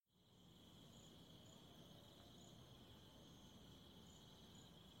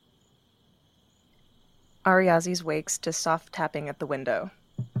Ariazis wakes to soft tapping at the window.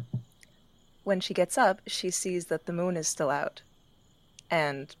 When she gets up, she sees that the moon is still out,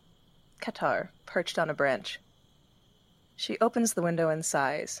 and Qatar perched on a branch. She opens the window and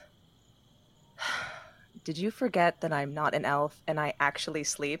sighs. Did you forget that I'm not an elf and I actually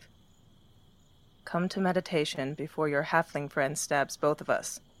sleep? Come to meditation before your halfling friend stabs both of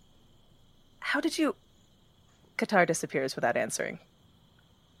us. How did you... Qatar disappears without answering.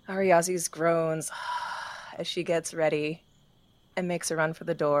 Ariazis groans as she gets ready and makes a run for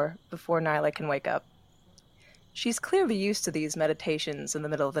the door before Nyla can wake up. She's clearly used to these meditations in the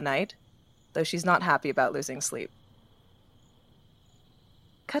middle of the night, though she's not happy about losing sleep.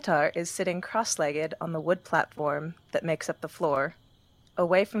 Qatar is sitting cross-legged on the wood platform that makes up the floor,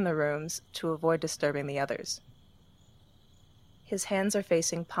 away from the rooms to avoid disturbing the others. His hands are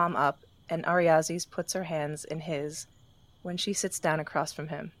facing palm up, and Ariazis puts her hands in his when she sits down across from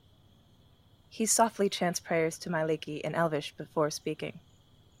him. He softly chants prayers to Myliki in Elvish before speaking.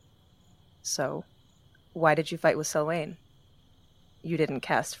 So, why did you fight with Selwyn? You didn't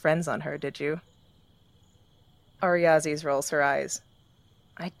cast friends on her, did you? Ariazis rolls her eyes.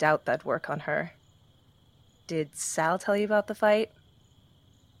 I doubt that'd work on her. Did Sal tell you about the fight?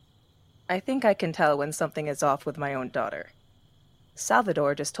 I think I can tell when something is off with my own daughter.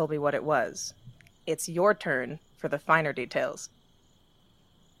 Salvador just told me what it was. It's your turn for the finer details.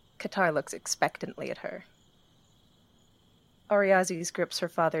 Qatar looks expectantly at her. Ariazis grips her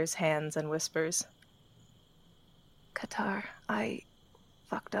father's hands and whispers, Qatar, I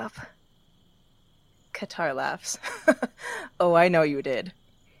fucked up. Qatar laughs. Oh, I know you did.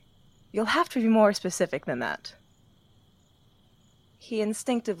 You'll have to be more specific than that. He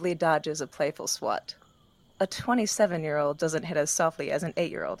instinctively dodges a playful swat. A 27-year-old doesn't hit as softly as an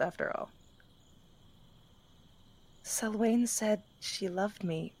 8-year-old, after all. Selwyn said she loved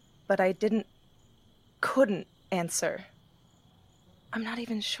me, but I couldn't answer. I'm not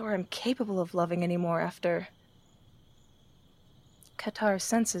even sure I'm capable of loving anymore after... Qatar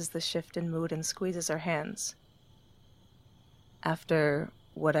senses the shift in mood and squeezes her hands. After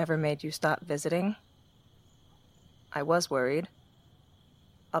whatever made you stop visiting, I was worried.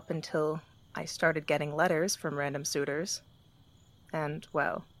 Up until I started getting letters from random suitors. And,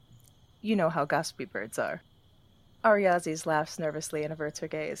 well, you know how gossipy birds are. Ariazis laughs nervously and averts her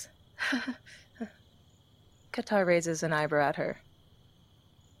gaze. Qatar raises an eyebrow at her.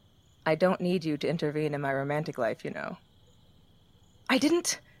 I don't need you to intervene in my romantic life, you know. I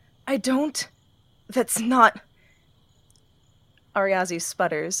don't... That's not... Ariazi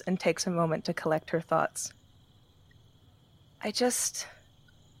sputters and takes a moment to collect her thoughts. I just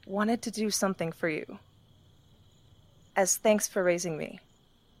wanted to do something for you. As thanks for raising me.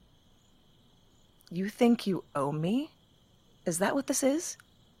 You think you owe me? Is that what this is?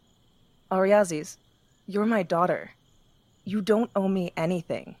 Ariazis, you're my daughter. You don't owe me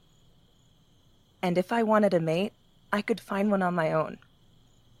anything. And if I wanted a mate, I could find one on my own.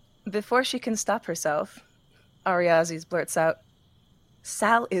 Before she can stop herself, Ariazis blurts out,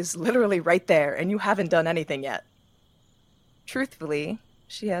 Sal is literally right there, and you haven't done anything yet. Truthfully,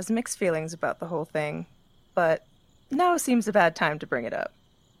 she has mixed feelings about the whole thing, but now seems a bad time to bring it up.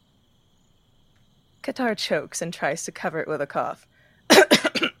 Qatar chokes and tries to cover it with a cough.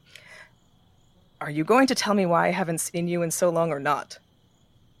 Are you going to tell me why I haven't seen you in so long or not?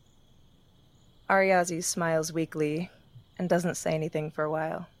 Ariazi smiles weakly and doesn't say anything for a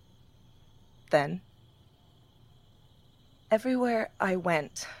while. Then, everywhere I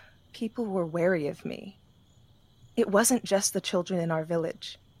went, people were wary of me. It wasn't just the children in our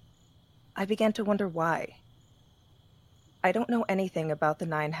village. I began to wonder why. I don't know anything about the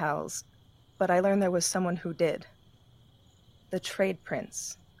Nine Hells, but I learned there was someone who did. The Trade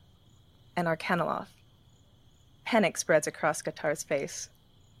Prince. And Arcanoloth. Panic spreads across Qatar's face.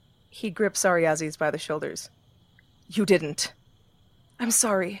 He grips Ariazis by the shoulders. You didn't. I'm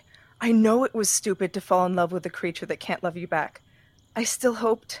sorry. I know it was stupid to fall in love with a creature that can't love you back. I still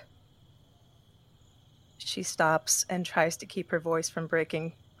hoped... She stops and tries to keep her voice from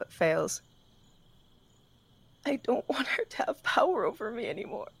breaking, but fails. I don't want her to have power over me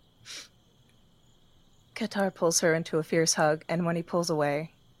anymore. Qatar pulls her into a fierce hug, and when he pulls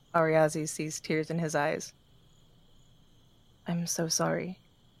away, Ariazi sees tears in his eyes. I'm so sorry.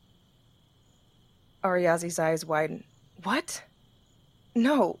 Ariazi's eyes widen. What?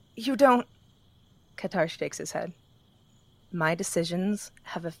 No, you don't... Qatar shakes his head. My decisions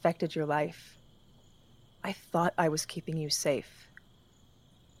have affected your life. I thought I was keeping you safe.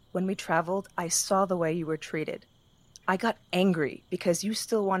 When we traveled, I saw the way you were treated. I got angry because you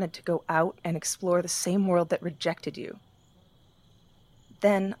still wanted to go out and explore the same world that rejected you.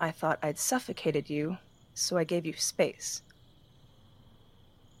 Then I thought I'd suffocated you so I gave you space.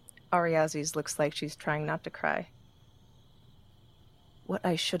 Ariazis looks like she's trying not to cry. What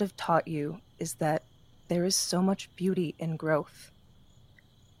I should have taught you is that there is so much beauty in growth.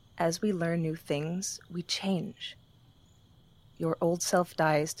 As we learn new things, we change. Your old self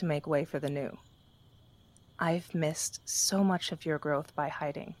dies to make way for the new. I've missed so much of your growth by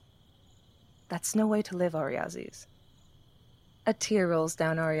hiding. That's no way to live, Ariazis. A tear rolls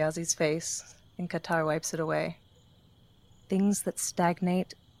down Ariazi's face, and Qatar wipes it away. Things that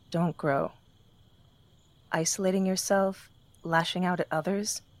stagnate don't grow. Isolating yourself, lashing out at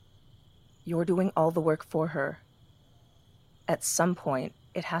others, you're doing all the work for her. At some point,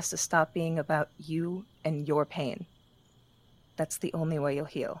 it has to stop being about you and your pain. That's the only way you'll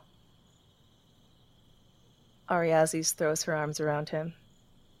heal. Ariazis throws her arms around him.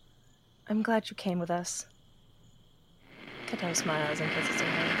 I'm glad you came with us. Qatar smiles and kisses her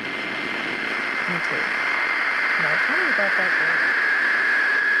hand. Me too. Now tell me about that girl.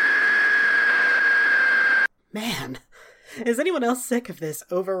 Man, is anyone else sick of this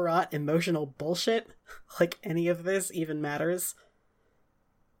overwrought emotional bullshit? Like any of this even matters?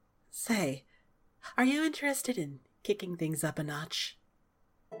 Say, are you interested in kicking things up a notch?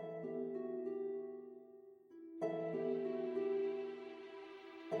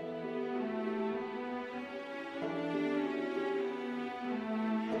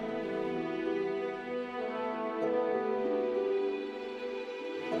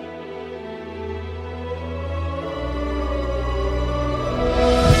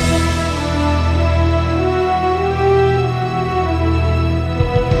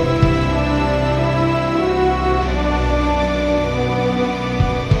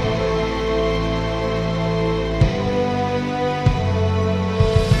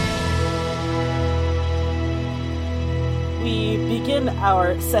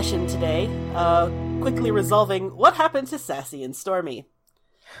 Our session today, quickly resolving what happened to Sassy and Stormy.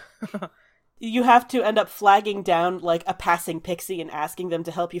 You have to end up flagging down like a passing pixie and asking them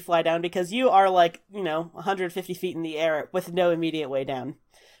to help you fly down because you are 150 feet in the air with no immediate way down.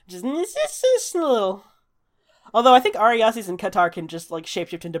 Just a little. Although I think Ariazis and Qatar can just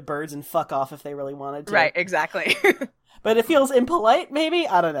shapeshift into birds and fuck off if they really wanted to. Right, exactly. But it feels impolite, maybe?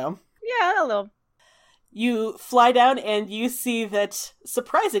 I don't know. Yeah, a little. You fly down and you see that,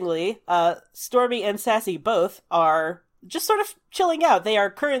 surprisingly, Stormy and Sassy both are just sort of chilling out. They are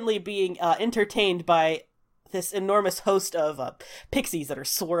currently being entertained by this enormous host of pixies that are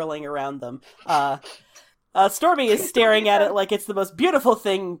swirling around them. Stormy is staring at it like it's the most beautiful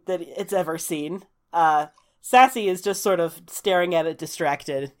thing that it's ever seen. Sassy is just sort of staring at it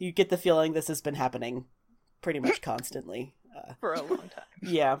distracted. You get the feeling this has been happening pretty much constantly. For a long time.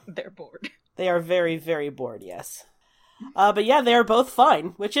 Yeah. They're bored. They are very, very bored, yes. But yeah, they are both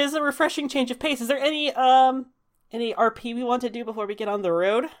fine, which is a refreshing change of pace. Is there any RP we want to do before we get on the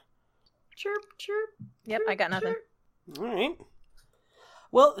road? Chirp, chirp. Yep, I got nothing. All right.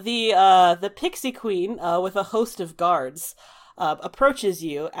 Well, the Pixie Queen, with a host of guards, approaches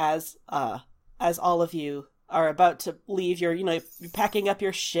you as all of you are about to leave. You're packing up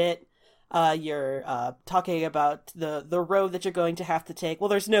your shit. You're talking about the road that you're going to have to take. Well,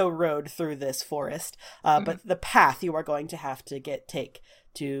 there's no road through this forest, but the path you are going to have to take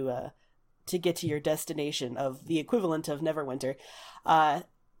to get to your destination of the equivalent of Neverwinter.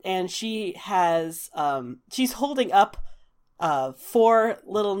 And she has she's holding up 4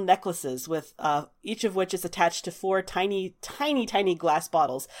 little necklaces with each of which is attached to 4 tiny glass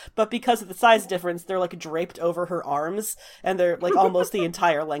bottles. But because of the size difference, they're draped over her arms, and they're almost the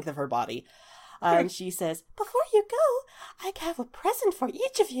entire length of her body. And she says, "Before you go, I have a present for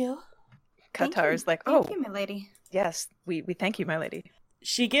each of you." Qatar's Thank you, my lady. Yes, we thank you, my lady.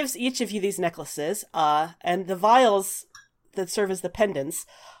 She gives each of you these necklaces, and the vials that serve as the pendants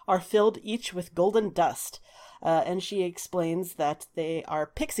are filled each with golden dust. And she explains that they are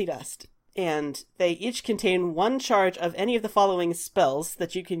pixie dust, and they each contain 1 charge of any of the following spells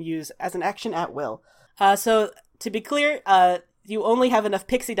that you can use as an action at will. So, to be clear, you only have enough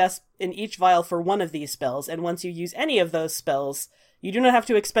pixie dust in each vial for 1 of these spells, and once you use any of those spells, you do not have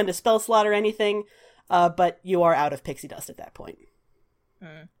to expend a spell slot or anything, but you are out of pixie dust at that point.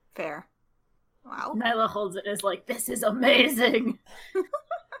 Fair. Wow. Nyla holds it as this is amazing!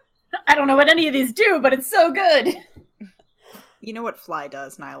 I don't know what any of these do, but it's so good! You know what Fly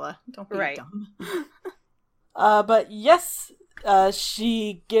does, Nyla. Don't be dumb. But yes,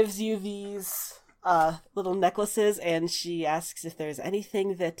 she gives you these little necklaces, and she asks if there's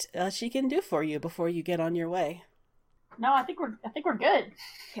anything that she can do for you before you get on your way. No, I think we're good.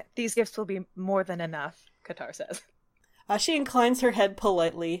 Yeah, these gifts will be more than enough, Qatar says. She inclines her head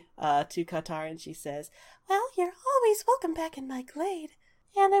politely to Qatar, and she says, "Well, you're always welcome back in my glade,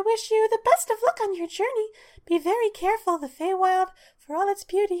 and I wish you the best of luck on your journey. Be very careful. The Feywild, for all its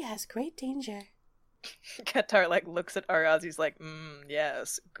beauty, has great danger." Qatar looks at Ariazi's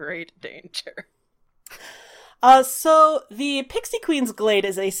yes, great danger. So the Pixie Queen's glade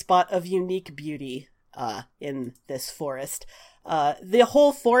is a spot of unique beauty in this forest. The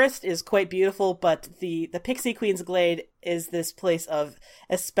whole forest is quite beautiful, but the Pixie Queen's glade is this place of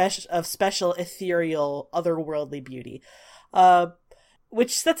special ethereal, otherworldly beauty,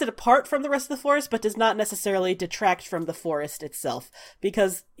 which sets it apart from the rest of the forest, but does not necessarily detract from the forest itself,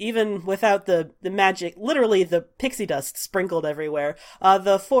 because even without the magic, literally the pixie dust sprinkled everywhere,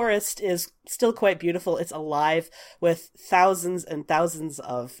 the forest is still quite beautiful. It's alive with thousands and thousands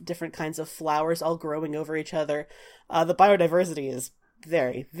of different kinds of flowers all growing over each other. The biodiversity is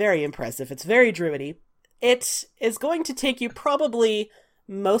very, very impressive. It's very druidy. It is going to take you probably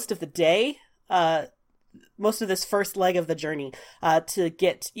most of the day, most of this first leg of the journey, to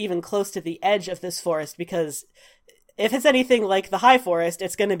get even close to the edge of this forest, because if it's anything like the High Forest,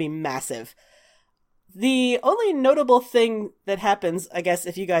 it's going to be massive. The only notable thing that happens, I guess,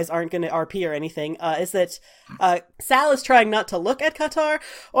 if you guys aren't going to RP or anything, is that Sal is trying not to look at Qatar,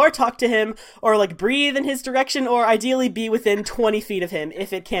 or talk to him, or breathe in his direction, or ideally be within 20 feet of him,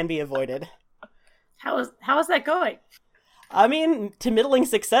 if it can be avoided. How is that going? I mean, to middling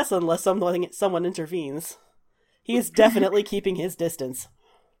success unless someone intervenes. He is definitely keeping his distance.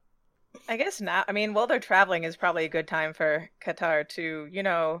 I guess now, while they're traveling is probably a good time for Qatar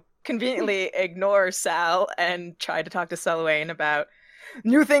to, conveniently ignore Sal and try to talk to Selwyn about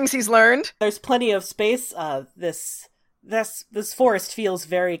new things he's learned. There's plenty of space. This forest feels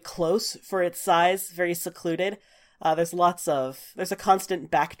very close for its size, very secluded. There's a constant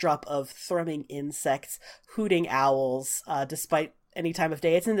backdrop of thrumming insects, hooting owls, despite any time of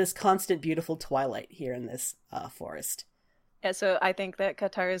day. It's in this constant beautiful twilight here in this forest. Yeah, so I think that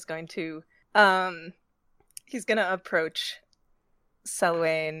Qatar is going to, he's going to approach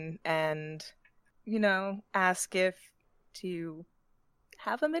Selwyn and, ask if to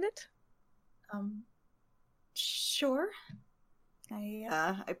have a minute? Sure.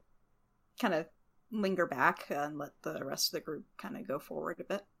 I kind of linger back and let the rest of the group kind of go forward a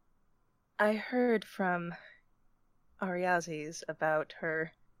bit. I heard from Ariazis about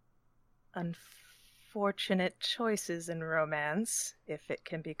her unfortunate choices in romance, if it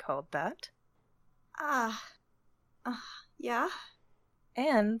can be called that. Yeah.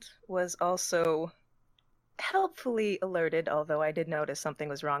 And was also helpfully alerted, although I did notice something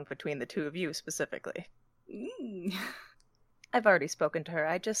was wrong between the two of you specifically. I've already spoken to her.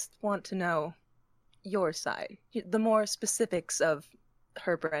 I just want to know your side, the more specifics of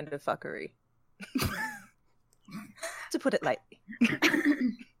her brand of fuckery. To put it lightly.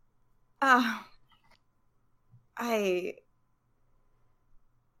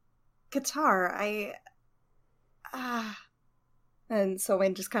 Qatar, and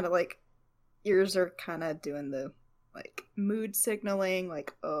Selwyn just kind of ears are kind of doing the mood signaling,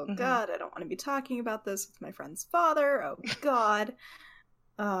 God, I don't want to be talking about this with my friend's father. Oh God.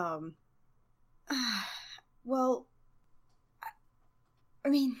 Well,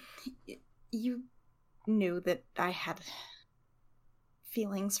 you knew that I had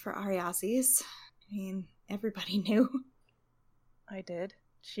feelings for Ariazis. Everybody knew. I did.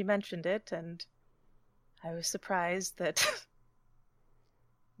 She mentioned it, and I was surprised that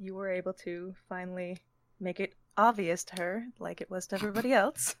you were able to finally make it obvious to her, like it was to everybody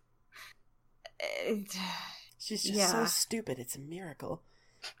else. She's just so stupid, it's a miracle.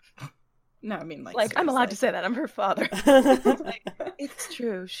 No, I'm allowed to say that. I'm her father. It's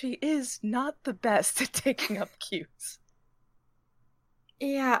true. She is not the best at taking up cues.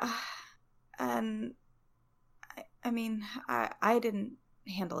 Yeah. And I didn't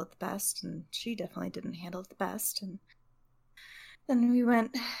handle it the best, and she definitely didn't handle it the best. And then we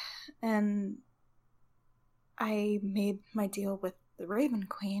went, and I made my deal with the Raven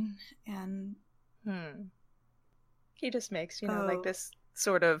Queen, and he just makes this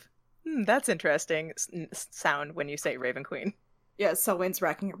sort of that's interesting sound when you say Raven Queen. Yeah, Selwyn's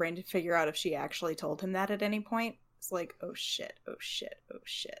racking her brain to figure out if she actually told him that at any point. It's oh shit, oh shit, oh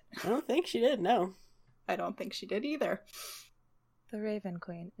shit. I don't think she did, no. I don't think she did either. The Raven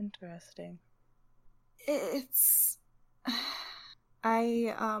Queen, interesting. It's...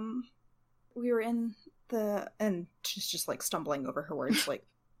 we were in the... And she's just stumbling over her words,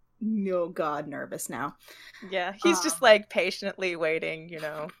 no God, nervous now. Yeah, he's just patiently waiting,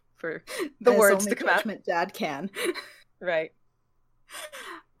 for the words to come out. Dad can. Right.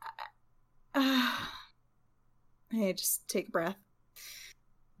 He I just take a breath.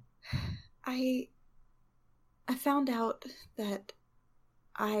 I found out that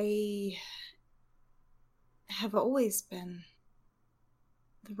I have always been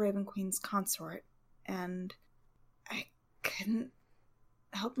the Raven Queen's consort, and I couldn't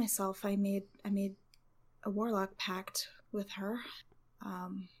help myself. I made a warlock pact with her,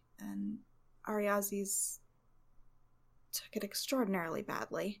 and Ariazis took it extraordinarily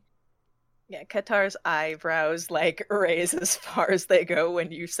badly. Yeah, Qatar's eyebrows raise as far as they go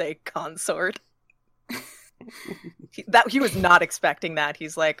when you say consort. He was not expecting that.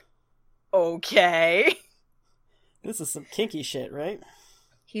 He's like, okay. This is some kinky shit, right?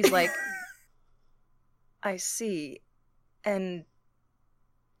 He's like, I see. And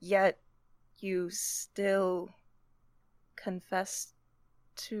yet you still confess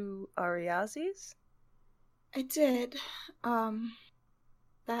to Ariazis? I did.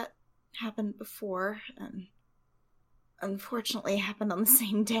 That happened before, and unfortunately happened on the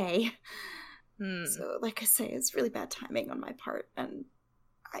same day. So, like I say, it's really bad timing on my part, and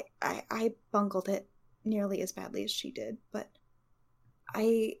I bungled it nearly as badly as she did, but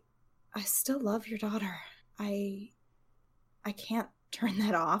I still love your daughter. I can't turn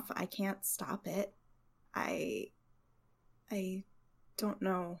that off. I can't stop it. I don't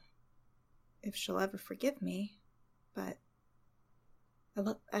know if she'll ever forgive me, but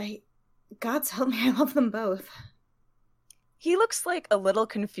God's help me, I love them both. He looks a little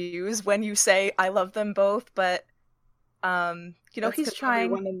confused when you say I love them both, but That's he's trying.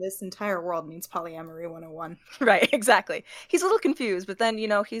 Everyone in this entire world needs polyamory 101. Right, exactly. He's a little confused, but then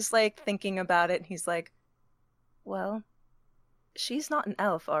he's thinking about it, and he's like, well, she's not an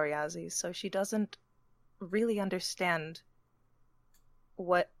elf, Ariazi, so she doesn't really understand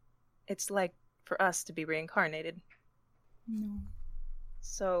what it's like for us to be reincarnated. No.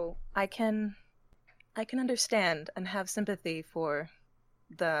 So I can understand and have sympathy for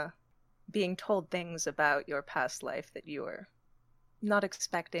the being told things about your past life that you were not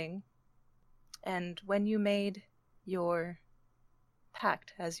expecting. And when you made your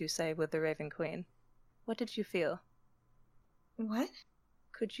pact, as you say, with the Raven Queen, what did you feel? What?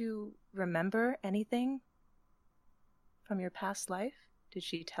 Could you remember anything from your past life? Did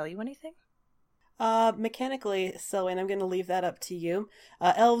she tell you anything? Mechanically, Selwyn, I'm going to leave that up to you.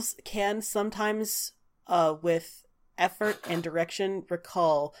 Elves can sometimes, with effort and direction,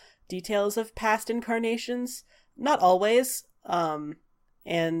 recall details of past incarnations. Not always,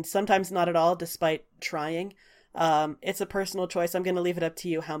 and sometimes not at all, despite trying. It's a personal choice. I'm going to leave it up to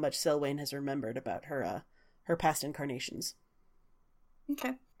you how much Selwyn has remembered about her past incarnations.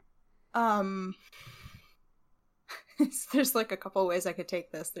 Okay. There's a couple ways I could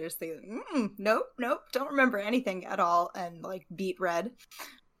take this. There's the nope, don't remember anything at all, and beat red.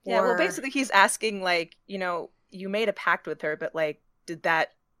 Yeah, well, basically he's asking you made a pact with her, but did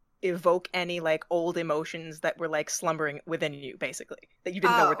that evoke any old emotions that were slumbering within you, basically, that you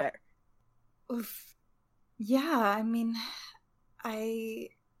didn't know were there? Oof. Yeah, I mean, I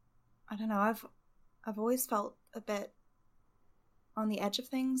don't know. I've always felt a bit on the edge of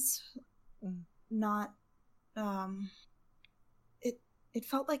things. Not it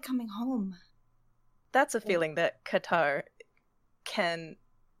felt like coming home. That's a feeling that Qatar can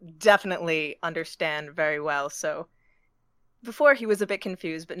definitely understand very well. So before he was a bit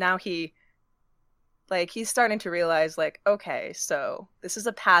confused, but now he's starting to realize okay, so this is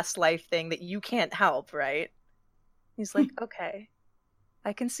a past life thing that you can't help, right? He's like, okay,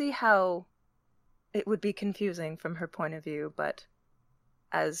 I can see how it would be confusing from her point of view, but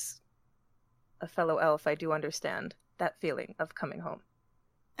as a fellow elf, I do understand that feeling of coming home.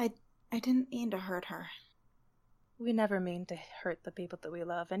 I didn't mean to hurt her. We never mean to hurt the people that we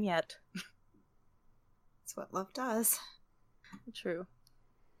love, and yet... That's what love does. True.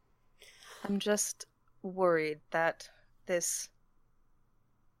 I'm just worried that this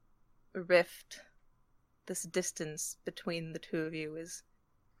rift, this distance between the two of you is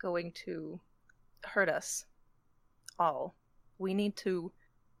going to hurt us all. We need to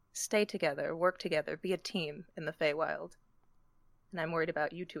stay together, work together, be a team in the Feywild. And I'm worried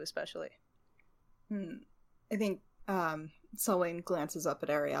about you two especially. I think Selwyn glances up at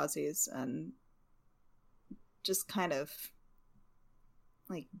Ariazis and just kind of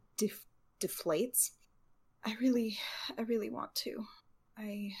deflates. I really want to.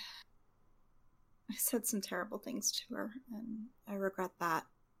 I said some terrible things to her, and I regret that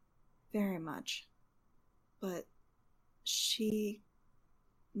very much. But she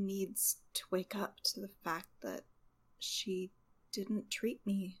needs to wake up to the fact that she didn't treat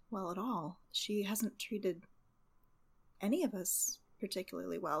me well at all. She hasn't treated any of us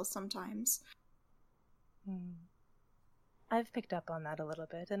particularly well sometimes. I've picked up on that a little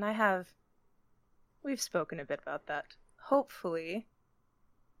bit, and we've spoken a bit about that. Hopefully,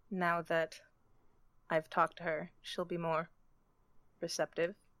 now that I've talked to her, she'll be more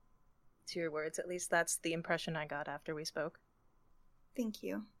receptive to your words. At least that's the impression I got after we spoke. Thank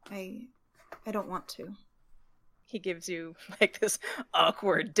you. I don't want to. He gives you, like, this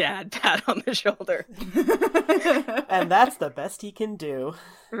awkward dad pat on the shoulder. And that's the best he can do.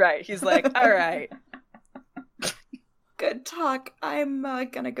 Right, he's like, all right. Good talk. I'm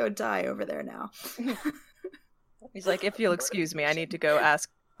gonna go die over there now. He's like, if you'll excuse me, I need to go ask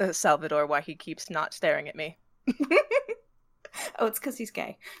Salvador why he keeps not staring at me. Oh, it's because he's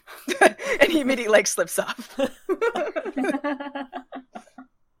gay. And he immediately, like, slips off.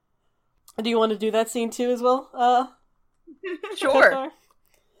 Do you want to do that scene too as well? Sure.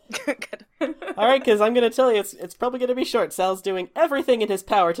 All right, because I'm going to tell you, it's probably going to be short. Sal's doing everything in his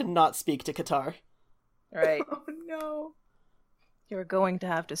power to not speak to Qatar. Right. Oh, no. You're going to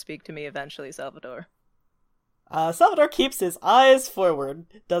have to speak to me eventually, Salvador. Salvador keeps his eyes forward,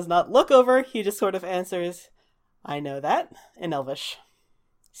 does not look over, he just sort of answers, I know that, in Elvish.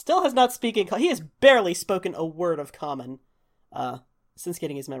 Still has not spoken, he has barely spoken a word of common, since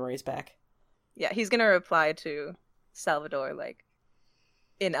getting his memories back. Yeah, he's gonna reply to Salvador, like,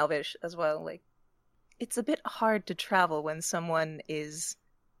 in Elvish as well, like, it's a bit hard to travel when someone is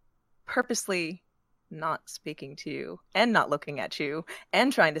purposely not speaking to you, and not looking at you,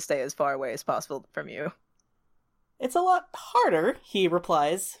 and trying to stay as far away as possible from you. It's a lot harder, he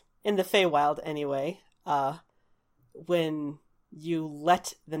replies, in the Feywild anyway, when you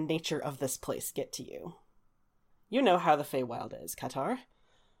let the nature of this place get to you. You know how the Feywild is, Qatar.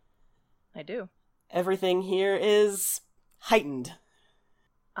 I do. Everything here is heightened.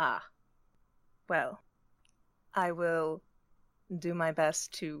 Ah. Well, I will do my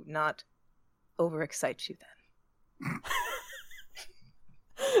best to not overexcite you then.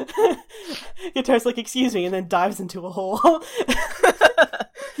 Guitar's like, excuse me, and then dives into a hole.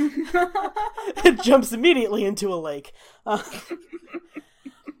 It jumps immediately into a lake.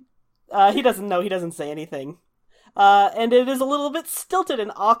 He doesn't know, he doesn't say anything. And it is a little bit stilted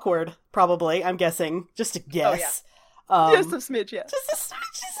and awkward, probably, I'm guessing. Just a guess. Oh, yeah. Just a smidge, yeah. Just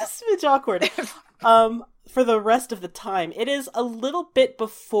a smidge awkward. For the rest of the time, it is a little bit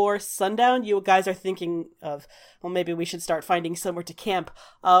before sundown. You guys are thinking of, well, maybe we should start finding somewhere to camp,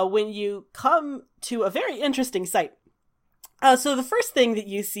 when you come to a very interesting sight. So the first thing that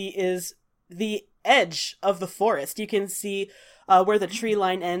you see is the edge of the forest. You can see where the tree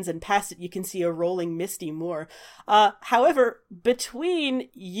line ends, and past it you can see a rolling misty moor. However, between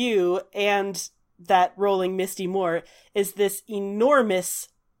you and that rolling misty moor is this enormous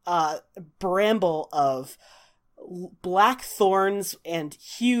bramble of black thorns and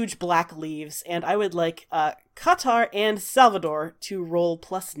huge black leaves, and I would like Qatar and Salvador to roll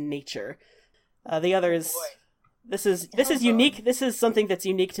plus nature. The others, this is unique. This is something that's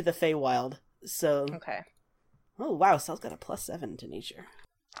unique to the Feywild. So okay. Oh wow, Sal's got a +7 to nature.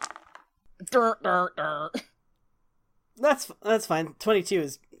 That's fine. 22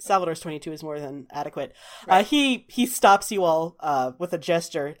 is Salvador's 22 is more than adequate. Right. He stops you all with a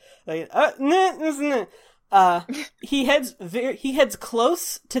gesture. Like, he heads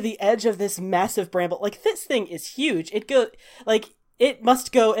close to the edge of this massive bramble. Like, this thing is huge. It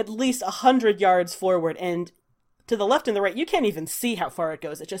must go at least 100 yards forward, and to the left and the right, you can't even see how far it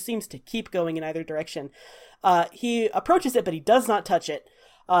goes. It just seems to keep going in either direction. He approaches it, but he does not touch it.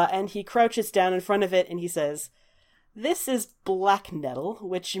 And he crouches down in front of it, and he says, "This is black nettle,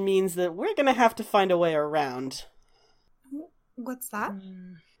 which means that we're gonna have to find a way around." What's that?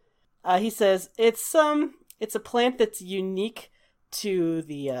 He says, it's a plant that's unique to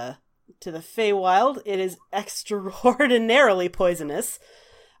the Feywild. It is extraordinarily poisonous.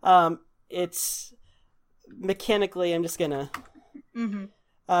 It's mechanically, I'm just gonna... Mm-hmm.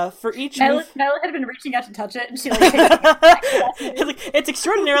 For each Nyla had been reaching out to touch it, and she it's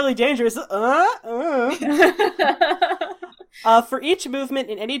extraordinarily dangerous. For each movement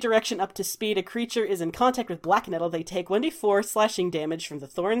in any direction up to speed, a creature is in contact with black nettle. They take 1d4 slashing damage from the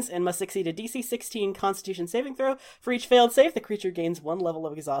thorns and must succeed a DC 16 Constitution saving throw. For each failed save, the creature gains 1 level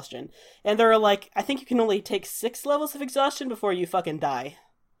of exhaustion. And there are I think you can only take 6 levels of exhaustion before you fucking die.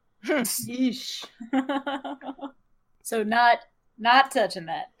 Yeesh. So not touching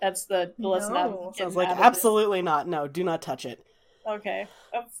that. That's the lesson. No. Sounds like absolutely not. No, do not touch it. Okay.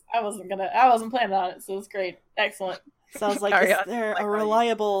 I wasn't planning on it, so it's great. Excellent. Sounds like, is there a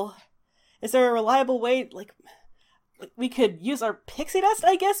reliable way, we could use our pixie dust,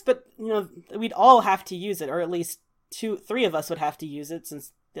 I guess, but, we'd all have to use it, or at least three of us would have to use it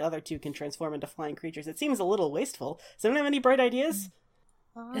since the other two can transform into flying creatures. It seems a little wasteful. Does anyone have any bright ideas?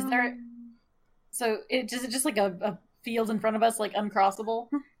 Is there... So, is it just like a field in front of us, like, uncrossable?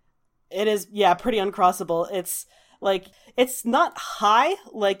 It is, pretty uncrossable. It's, like, it's not high.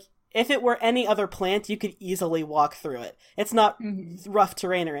 Like, if it were any other plant, you could easily walk through it. It's not rough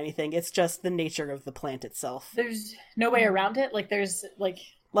terrain or anything. It's just the nature of the plant itself. There's no way around it? Like, there's, like...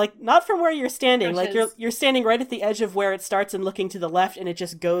 Like, not from where you're standing. Bushes. Like, you're standing right at the edge of where it starts and looking to the left, and it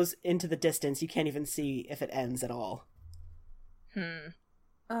just goes into the distance. You can't even see if it ends at all.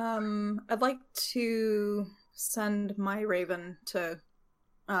 I'd like to send my raven to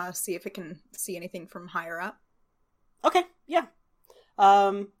see if it can see anything from higher up. Okay, yeah.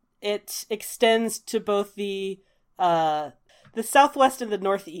 It extends to both the southwest and the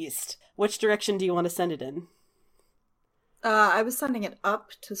northeast. Which direction do you want to send it in? I was sending it up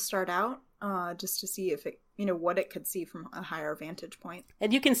to start out, just to see if it, what it could see from a higher vantage point.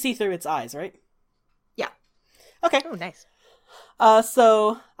 And you can see through its eyes, right? Yeah. Okay. Oh, nice.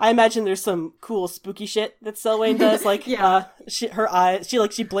 So I imagine there's some cool spooky shit that Selwyn does. Like,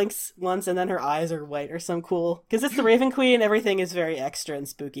 she blinks once and then her eyes are white or some cool. Because it's the Raven Queen, everything is very extra and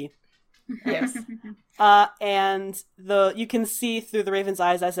spooky. Yes. And you can see through the raven's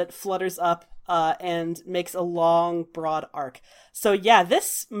eyes as it flutters up and makes a long, broad arc. So yeah,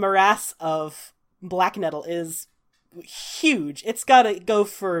 this morass of black nettle is huge. It's got to go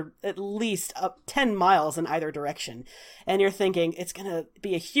for at least up 10 miles in either direction. And you're thinking it's going to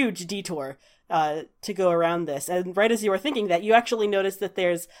be a huge detour to go around this. And right as you are thinking that, you actually notice that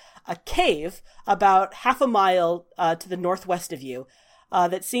there's a cave about half a mile to the northwest of you.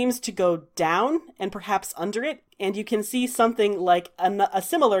 That seems to go down and perhaps under it, and you can see something like a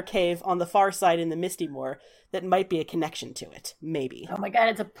similar cave on the far side in the Misty Moor that might be a connection to it, maybe. Oh my god,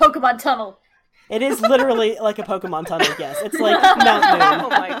 it's a Pokemon tunnel! It is literally like a Pokemon tunnel, yes. It's like Mount Moon. Oh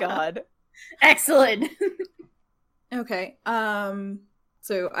my god. Excellent! Okay,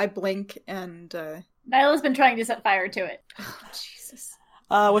 so I blink and... Nyla's been trying to set fire to it. Oh, Jesus.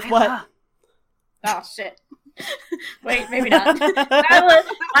 With what? Oh, shit. Wait, maybe not.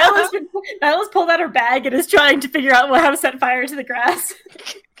 Nyla's pulled out her bag and is trying to figure out how to set fire to the grass.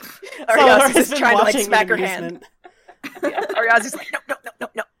 Ariazi's is trying to, like, smack her hand. Ariazi's like, no.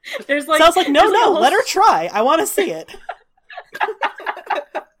 There's like... Sounds like, no, let her try. I want to see it.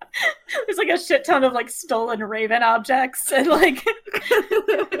 There's like a shit ton of like stolen raven objects and like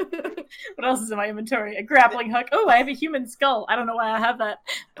what else is in my inventory? A grappling hook. Oh, I have a human skull. I don't know why I have that,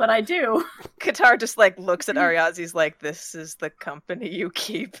 but I do. Katar just like looks at Ariazi's like, this is the company you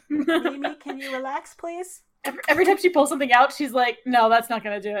keep. Mimi, can you relax, please? Every time she pulls something out, she's like, no, that's not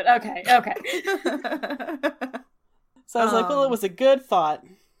gonna do it. Okay. So I was like, well, it was a good thought.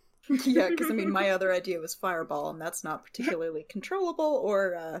 Yeah, because I mean, my other idea was fireball, and that's not particularly controllable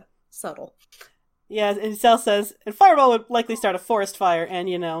or subtle. Yeah, and Cell says, and fireball would likely start a forest fire, and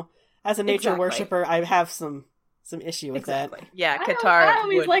as a nature Exactly. worshiper, I have some issue with that. Yeah, I Katar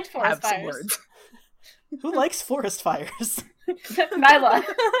always would liked forest have some fires. words. Who likes forest fires? Nyla.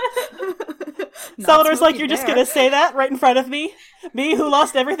 Salvador's like, you're just gonna say that right in front of me? Me, who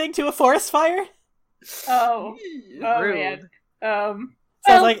lost everything to a forest fire? Oh Rude. man.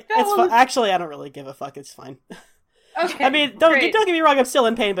 So I was like, it's fine. Actually, I don't really give a fuck. It's fine. Okay. I mean, don't great. get me wrong. I'm still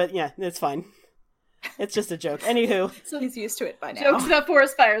in pain, but yeah, it's fine. It's just a joke. Anywho, So he's used to it by now. Jokes about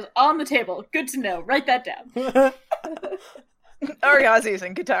forest fires on the table. Good to know. Write that down. Ariazi's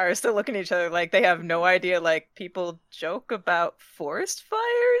and Katar are still looking at each other like they have no idea, like, people joke about forest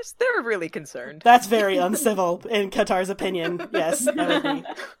fires? They're really concerned. that's very uncivil in Qatar's opinion. Yes, that would be.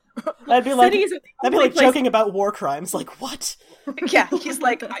 That'd be like Cities are the that'd be only like place- joking about war crimes. Like what? Yeah, he's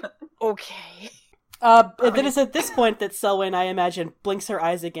like, okay. Then it's at this point that Selwyn, I imagine, blinks her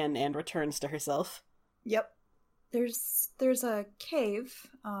eyes again and returns to herself. Yep. There's a cave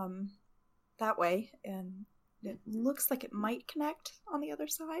that way, and it looks like it might connect on the other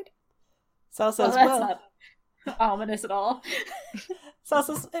side. Sal says, that's well, not ominous at all. Sal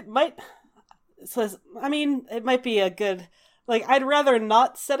says, it might be a good, like, I'd rather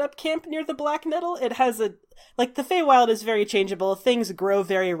not set up camp near the Black Nettle. It has the Feywild is very changeable. Things grow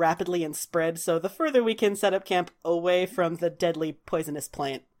very rapidly and spread, so the further we can set up camp away from the deadly poisonous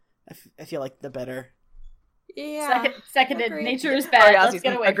plant, I feel like the better. Yeah. Seconded. Agreed. Nature is bad. Let's Ariazi's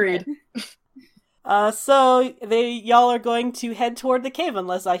get away. agreed. From it. So y'all are going to head toward the cave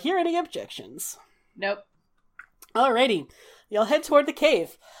unless I hear any objections. Nope. Alrighty. Y'all head toward the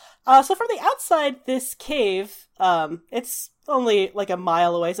cave. So from the outside, this cave, it's only like a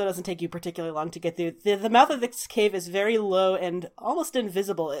mile away, so it doesn't take you particularly long to get through. The mouth of this cave is very low and almost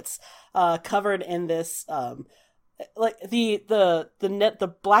invisible. It's covered in this like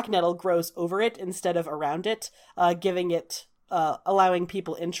the black nettle grows over it instead of around it, giving it allowing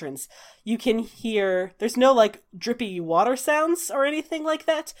people entrance. You can hear there's no like drippy water sounds or anything like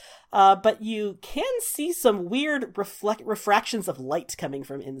that, but you can see some weird refractions of light coming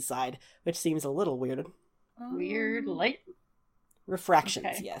from inside, which seems a little weird. Weird light Refractions,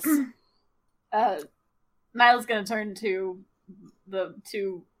 Okay. yes. Nyla's gonna turn to the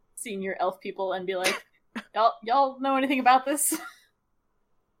two senior elf people and be like, y'all know anything about this?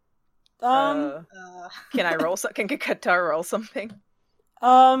 Can I roll? Can Qatar roll something?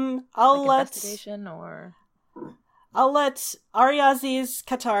 I'll let Investigation or Ariazis,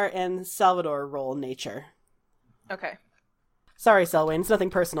 Qatar, and Salvador roll nature. okay. Sorry, Selwyn, it's nothing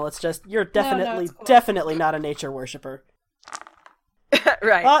personal. It's just you're definitely it's cool. definitely not a nature worshipper.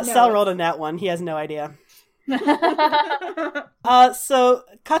 Right. Sal rolled a nat one. He has no idea. So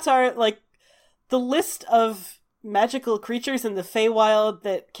Qatar, like the list of magical creatures in the Feywild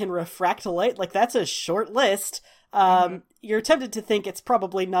that can refract light, like that's a short list. You're tempted to think it's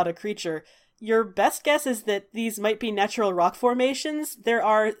probably not a creature. Your best guess is that these might be natural rock formations. There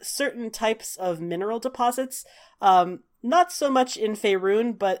are certain types of mineral deposits, not so much in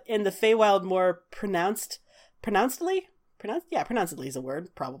Faerun, but in the Feywild more pronouncedly is a word,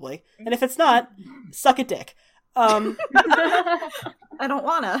 probably. And if it's not, suck a dick. I don't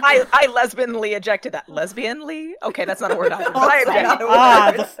wanna. I lesbianly ejected that. Lesbianly? Okay, that's not a word either. But I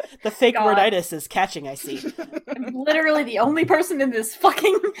agree. The fake God. worditis is catching, I see. I'm literally the only person in this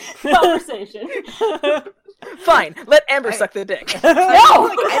fucking conversation. Fine, let Amber suck the dick. No!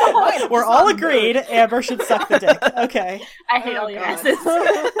 I don't mind. We're all agreed Amber should suck the dick. Okay. I hate all your asses.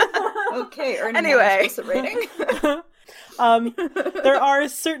 Okay, earning Anyway. explicit rating. There are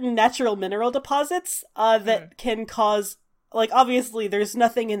certain natural mineral deposits that can cause, like, obviously there's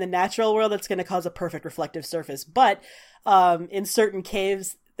nothing in the natural world that's going to cause a perfect reflective surface, but in certain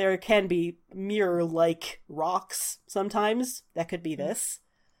caves there can be mirror-like rocks sometimes. That could be this.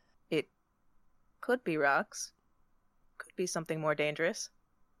 It could be rocks. Could be something more dangerous.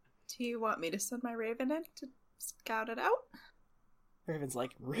 Do you want me to send my raven in to scout it out? Raven's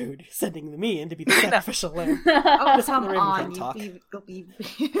like, rude, sending me in to be the sacrificial lamb. Oh, Just come the raven on. can't talk. You'll be...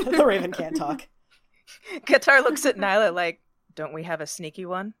 The Raven can't talk. Qatar looks at Nyla like, don't we have a sneaky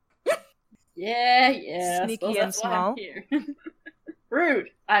one? Yeah. I Sneaky suppose and that's why I'm small. here. Rude.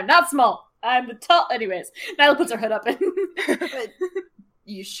 I'm not small. I'm the tall. Anyways, Nyla puts her hood up. But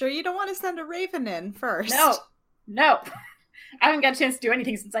you sure you don't want to send a raven in first? No. I haven't got a chance to do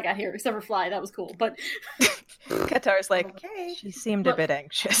anything since I got here, except for fly. That was cool. But Qatar's like, Okay. she seemed Look. a bit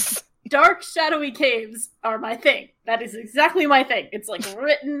anxious. dark, shadowy caves are my thing. That is exactly my thing. It's like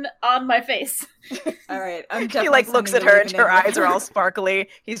written on my face. All right. I'm He definitely like looks at sending the her and raven her in eyes with are all sparkly.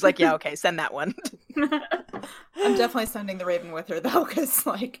 He's like, yeah, okay, send that one. I'm definitely sending the raven with her though, because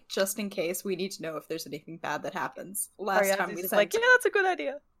like just in case we need to know if there's anything bad that happens. Last time we He's sent like, yeah, that's a good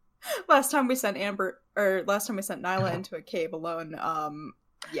idea. last time we sent Nyla into a cave alone.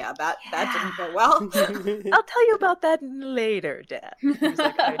 Yeah, that didn't go well. I'll tell you about that later, Dad. He's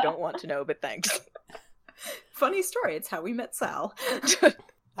like, I don't want to know, but thanks. Funny story. It's how we met Sal.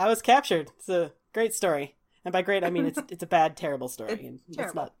 I was captured. It's a great story. And by great, I mean it's a bad, terrible story. And it's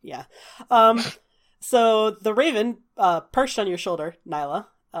terrible. not, yeah. So the raven perched on your shoulder, Nyla.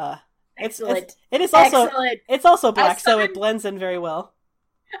 Excellent. It is also Excellent. it's also black, so it summoned- blends in very well.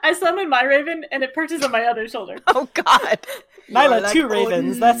 I summon my raven, and it perches on my other shoulder. Oh God. Nyla, like, two oh,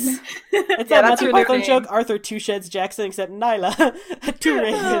 ravens. no. That's it's Yeah, a that's Monty your new Python name. joke. Arthur two sheds Jackson, except Nyla, two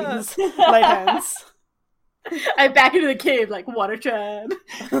ravens, light hands. I back into the cave like water tribe.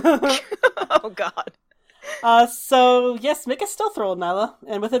 Oh God. So yes, make a stealth roll, Nyla,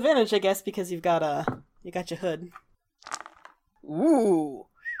 and with advantage, I guess, because you got your hood. Ooh.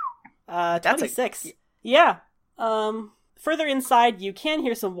 That's a- 26. Yeah. Further inside, you can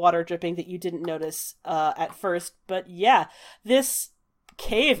hear some water dripping that you didn't notice at first, but yeah, this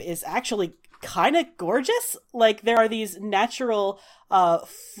cave is actually kind of gorgeous. Like, there are these natural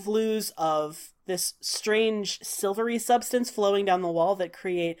flues of this strange silvery substance flowing down the wall that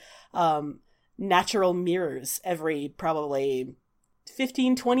create natural mirrors every probably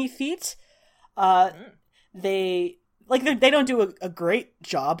 15, 20 feet. They don't do a great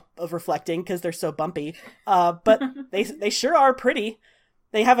job of reflecting because they're so bumpy, but they sure are pretty.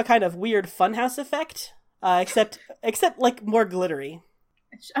 They have a kind of weird funhouse effect, except like more glittery.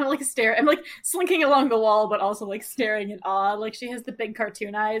 I'm like I'm like slinking along the wall, but also like staring in awe. Like she has the big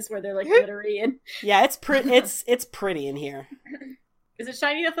cartoon eyes where they're like glittery. And Yeah, it's pretty in here. is it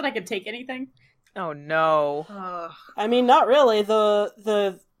shiny enough that I could take anything? Oh no. Ugh. I mean, not really.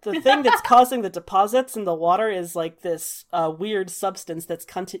 The The thing that's causing the deposits in the water is like this weird substance that's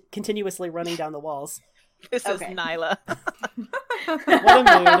continuously running down the walls. This is Nyla. What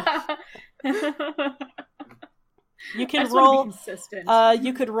a mood. You can roll.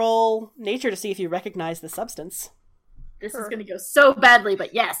 You could roll nature to see if you recognize the substance. This is going to go so badly,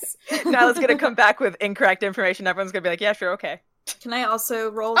 but yes. Nyla's going to come back with incorrect information. Everyone's going to be like, yeah, sure, okay. Can I also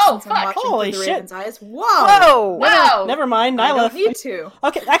roll since I'm watching Holy through the shit. Raven's eyes? Whoa! Wow! Never mind, Nyla. I don't need to.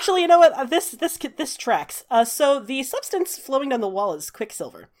 Okay, actually, you know what? This tracks. So the substance flowing down the wall is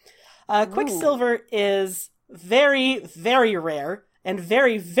quicksilver. Quicksilver is very, very rare and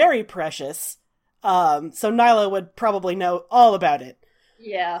very, very precious. So Nyla would probably know all about it.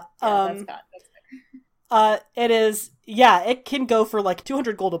 Yeah, that's good. It is, it can go for like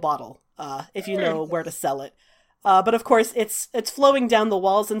 200 gold a bottle, if you know where to sell it. But of course, it's flowing down the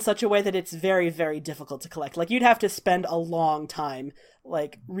walls in such a way that it's very, very difficult to collect. Like, you'd have to spend a long time,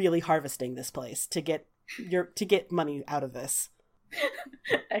 like, really harvesting this place to get money out of this.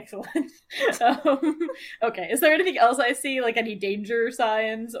 Excellent. Okay, is there anything else I see, like any danger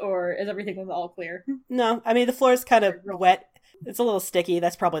signs, or is everything all clear? No, I mean, the floor is kind of wet. It's a little sticky.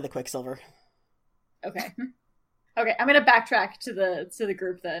 That's probably the quicksilver. Okay. Okay, I'm gonna backtrack to the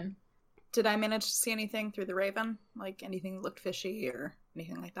group then. Did I manage to see anything through the Raven? Like anything that looked fishy or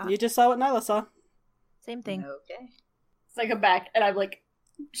anything like that? You just saw what Nyla saw. Same thing. Okay. So I come back and I'm like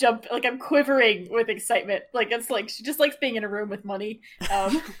I'm quivering with excitement. Like, it's like she just likes being in a room with money.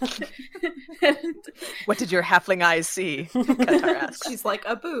 And what did your halfling eyes see? Qatar asked. She's like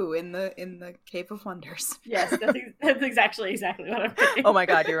Abu in the Cave of Wonders. Yes, that's exactly what I'm thinking. Oh my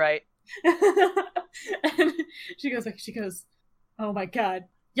god, you're right. And she goes, oh my god,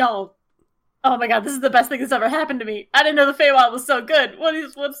 y'all. Oh my god, this is the best thing that's ever happened to me. I didn't know the Feywild was so good.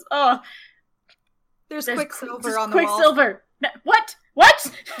 There's quicksilver on the wall. Quicksilver. What?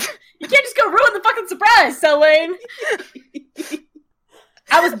 You can't just go ruin the fucking surprise, Selwyn.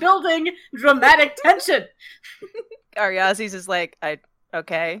 I was building dramatic tension. Ariazis is like,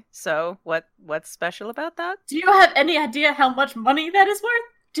 okay, so what's special about that? Do you have any idea how much money that is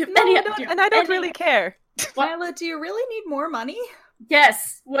worth? I don't really care. Nyla, do you really need more money?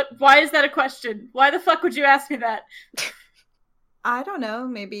 Yes. Why is that a question? Why the fuck would you ask me that? I don't know.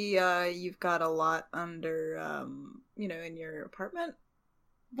 Maybe you've got a lot under, in your apartment.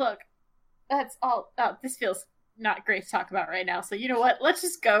 Look, that's all. Oh, this feels not great to talk about right now. So you know what? Let's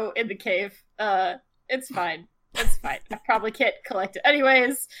just go in the cave. It's fine. It's fine. I probably can't collect it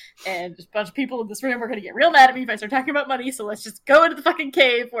anyways. And just a bunch of people in this room are gonna get real mad at me if I start talking about money. So let's just go into the fucking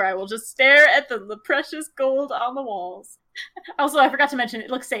cave where I will just stare at the precious gold on the walls. Also, I forgot to mention, it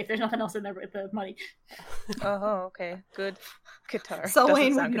looks safe. There's nothing else in there with the money. Oh, okay. Good. Qatar.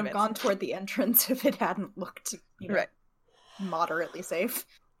 Selwyn wouldn't have gone toward the entrance if it hadn't looked, right, moderately safe.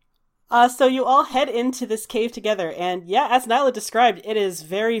 So you all head into this cave together, and yeah, as Nyla described, it is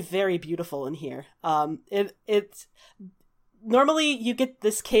very, very beautiful in here. It's normally you get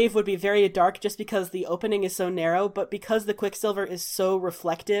this cave would be very dark just because the opening is so narrow, but because the quicksilver is so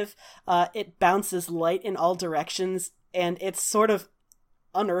reflective, it bounces light in all directions, and it's sort of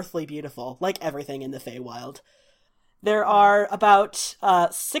unearthly beautiful, like everything in the Feywild. There are about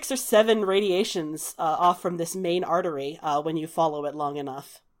 6 or 7 radiations off from this main artery when you follow it long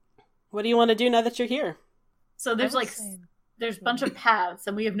enough. What do you want to do now that you're here? So there's there's a bunch of paths,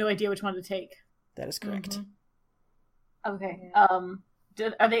 and we have no idea which one to take. That is correct. Mm-hmm. Okay.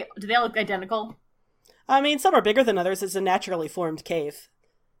 Do they all look identical? I mean, some are bigger than others. It's a naturally formed cave.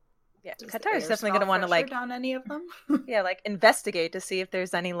 Yeah, Qatar is definitely going to want to down any of them. Yeah, investigate to see if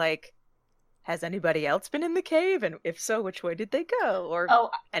there's any has anybody else been in the cave, and if so, which way did they go, or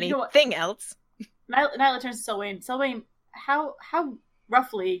anything else? Nyla turns to Selwyn. Selwyn, how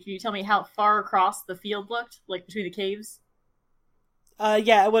roughly can you tell me how far across the field looked, like between the caves?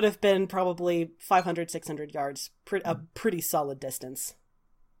 Yeah, it would have been probably 500, 600 yards. A pretty solid distance.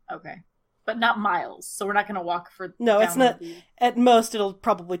 Okay. But not miles, so we're not going to walk for... No, it's not. At most, it'll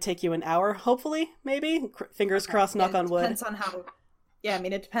probably take you an hour, hopefully, maybe? Fingers crossed, knock on wood. Depends on how... Yeah, I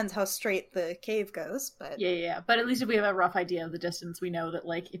mean, it depends how straight the cave goes, but... Yeah. But at least if we have a rough idea of the distance, we know that,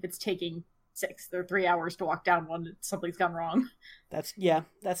 if it's taking 6 or 3 hours to walk down one, something's gone wrong. That's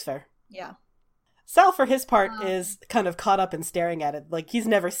fair. Yeah. Sal, for his part, is kind of caught up in staring at it. He's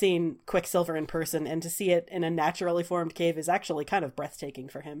never seen Quicksilver in person, and to see it in a naturally formed cave is actually kind of breathtaking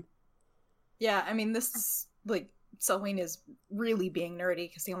for him. Yeah, I mean, this is, Selwyn is really being nerdy,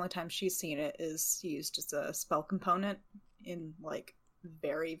 because the only time she's seen it is used as a spell component in,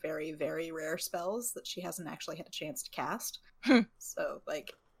 very, very, very rare spells that she hasn't actually had a chance to cast. So,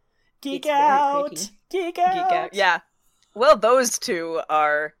 Geek out! Geek out! Yeah. Well, those two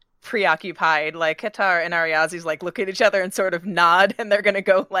are preoccupied. Like Qatar and Ariazi's like look at each other and sort of nod, and they're gonna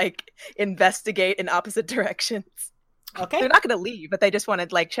go like investigate in opposite directions. Okay. They're not gonna leave, but they just want to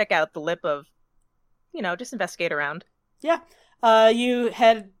like check out the lip of, just investigate around. Yeah. You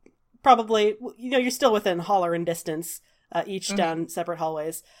head probably, you're still within holler-in distance, each down separate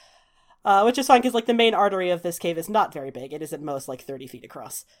hallways, which is fine because like the main artery of this cave is not very big. It is at most like 30 feet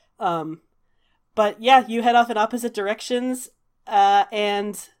across. But yeah, you head off in opposite directions,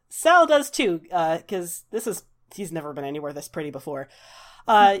 and Sal does too, because he's never been anywhere this pretty before.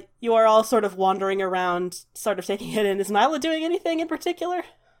 You are all sort of wandering around, sort of taking it in. Is Nyla doing anything in particular?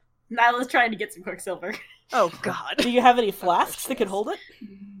 Nyla's trying to get some Quicksilver. Oh, God. Do you have any flasks that could hold it?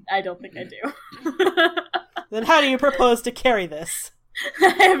 I don't think I do. Then how do you propose to carry this?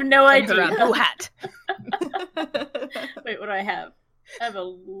 I have no idea. Blue hat. Wait, what do I have? I have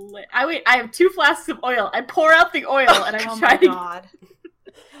I have 2 flasks of oil. I pour out the oil and I'm trying to... God.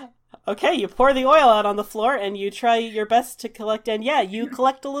 Okay, you pour the oil out on the floor and you try your best to collect, and yeah, you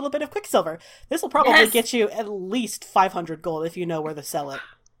collect a little bit of Quicksilver. This will probably get you at least 500 gold if you know where to sell it.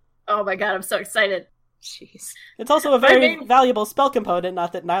 Oh my god, I'm so excited. Jeez. It's also a very valuable spell component,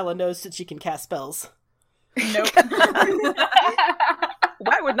 not that Nyla knows that she can cast spells. Nope.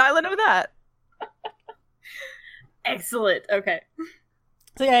 Why would Nyla know that? Excellent, okay.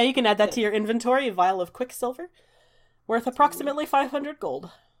 So yeah, you can add that to your inventory, a vial of Quicksilver, worth approximately 500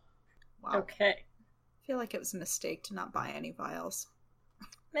 gold. Wow. Okay. I feel like it was a mistake to not buy any vials.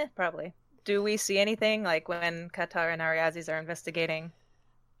 Probably. Do we see anything, like, when Qatar and Ariazis are investigating?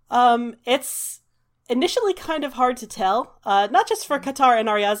 It's initially kind of hard to tell, not just for Qatar and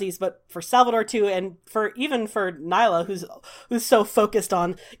Ariazis, but for Salvador too, and even for Nyla, who's so focused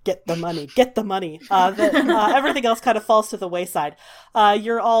on get the money, that everything else kind of falls to the wayside.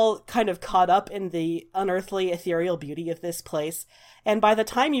 You're all kind of caught up in the unearthly, ethereal beauty of this place, and by the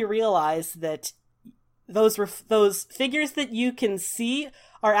time you realize that those figures that you can see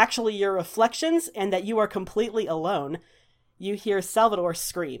are actually your reflections, and that you are completely alone, you hear Salvador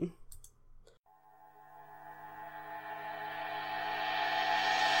scream.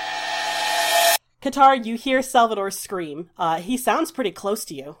 Qatar, you hear Salvador scream. He sounds pretty close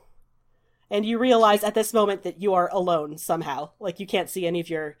to you. And you realize at this moment that you are alone somehow. Like, you can't see any of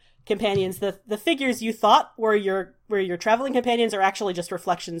your companions. The figures you thought were your traveling companions are actually just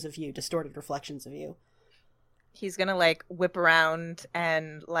reflections of you, distorted reflections of you. He's gonna, like, whip around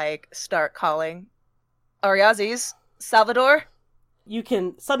and, like, start calling. Ariazis? Salvador? You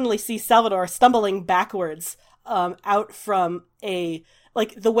can suddenly see Salvador stumbling backwards out from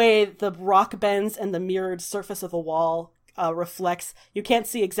the way the rock bends and the mirrored surface of the wall reflects. You can't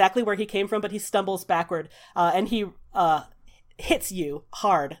see exactly where he came from, but he stumbles backward, and he hits you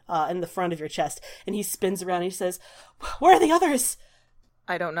hard in the front of your chest, and he spins around and he says, "Where are the others?"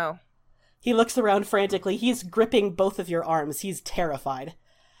 I don't know. He looks around frantically. He's gripping both of your arms. He's terrified.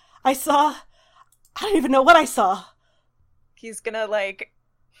 I don't even know what I saw. He's gonna, like,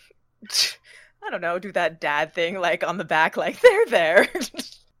 I don't know, do that dad thing, like, on the back, like, they're there.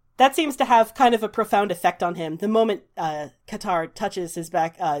 That seems to have kind of a profound effect on him. The moment Qatar touches his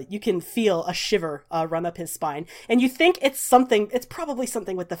back, you can feel a shiver run up his spine. And you think it's probably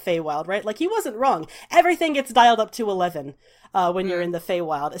something with the Feywild, right? Like, he wasn't wrong. Everything gets dialed up to 11 when you're in the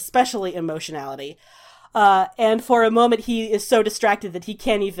Feywild, especially emotionality. And for a moment, he is so distracted that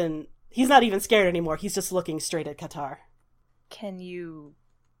he's not even scared anymore. He's just looking straight at Qatar. Can you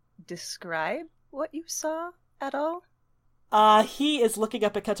describe what you saw at all? He is looking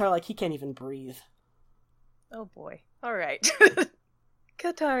up at Qatar like he can't even breathe. Oh boy. All right.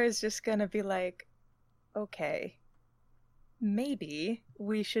 Qatar is just gonna be like, okay, maybe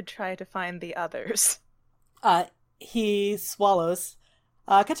we should try to find the others. He swallows.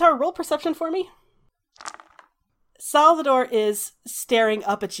 Qatar, roll perception for me. Salvador is staring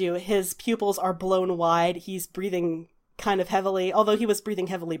up at you. His pupils are blown wide. He's breathing kind of heavily, although he was breathing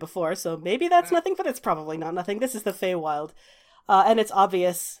heavily before, so maybe that's nothing, but it's probably not nothing. This is the Feywild. And it's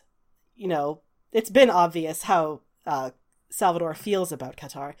obvious, it's been obvious how Salvador feels about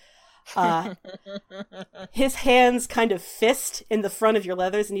Qatar. His hands kind of fist in the front of your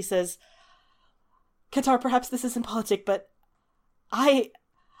leathers, and he says, "Qatar, perhaps this isn't politic, but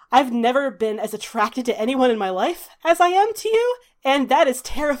I've never been as attracted to anyone in my life as I am to you, and that is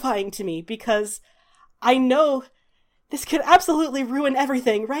terrifying to me, because I know this could absolutely ruin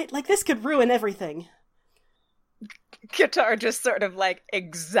everything, right? Like, this could ruin everything." Qatar just sort of, like,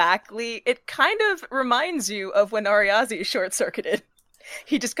 exactly... It kind of reminds you of when Ariazi short-circuited.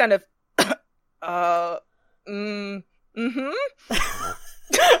 He just kind of...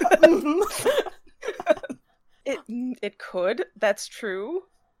 It could. That's true.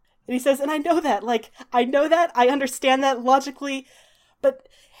 And he says, and I know that, I understand that logically, but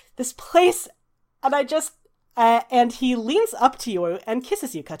this place, and I just, and he leans up to you and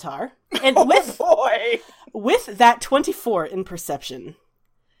kisses you, Qatar. And with that 24 in perception,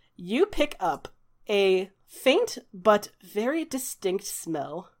 you pick up a faint but very distinct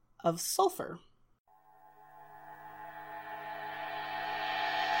smell of sulfur.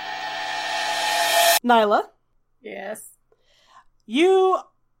 Nyla? Yes? You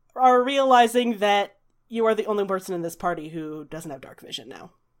are realizing that you are the only person in this party who doesn't have dark vision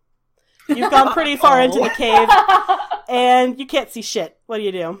now. You've gone pretty far into the cave, and you can't see shit. What do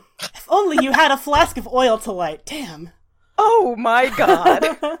you do? If only you had a flask of oil to light. Damn. Oh my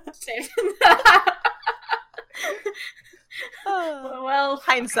god. Well,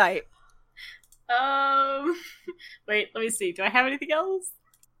 hindsight. Wait, let me see. Do I have anything else?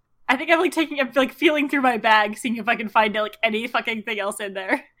 I think I'm feeling through my bag, seeing if I can find any fucking thing else in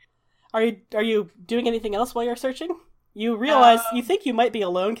there. Are you doing anything else while you're searching? You realize you think you might be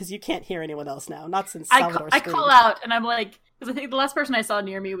alone because you can't hear anyone else now. Not since Salvador I call out and I'm like, because I think the last person I saw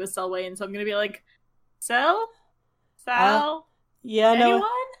near me was Selwyn, so I'm gonna be like, Sal, yeah, anyone?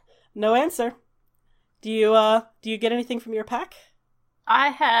 No answer. Do you get anything from your pack? I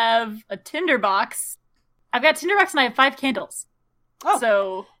have a tinderbox. I've got tinderbox and I have 5 candles. Oh,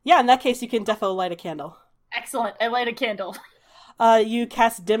 so yeah. In that case, you can defo light a candle. Excellent. I light a candle. You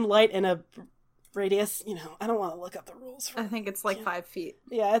cast dim light in a radius. I don't want to look up the rules. I think it's 5 feet.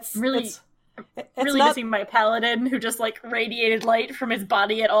 Yeah, it's really. It's really not... missing my paladin who just radiated light from his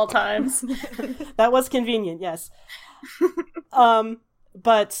body at all times. That was convenient, yes.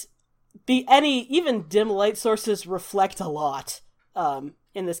 But even dim light sources reflect a lot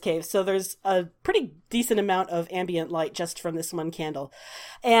in this cave, so there's a pretty decent amount of ambient light just from this one candle.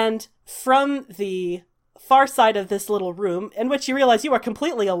 And from the far side of this little room, in which you realize you are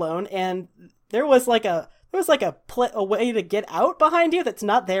completely alone, and there was a way to get out behind you that's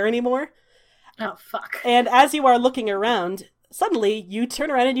not there anymore. Oh, fuck. And as you are looking around, suddenly you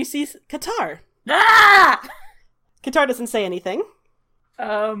turn around and you see Qatar. Ah! Qatar doesn't say anything.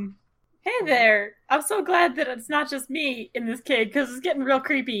 Hey there. I'm so glad that it's not just me in this cave, because it's getting real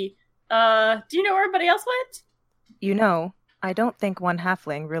creepy. Do you know where everybody else went? I don't think one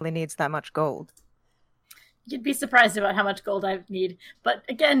halfling really needs that much gold. You'd be surprised about how much gold I need. But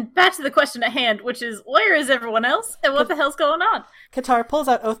again, back to the question at hand, which is, where is everyone else, and what the hell's going on? Qatar pulls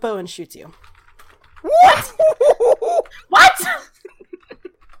out Oathbow and shoots you. What? What?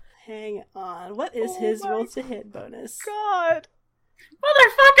 Hang on. What is his roll to hit bonus? God.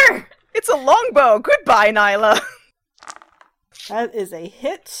 Motherfucker! It's a longbow. Goodbye, Nyla. That is a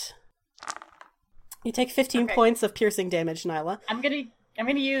hit. You take 15 points of piercing damage, Nyla. I'm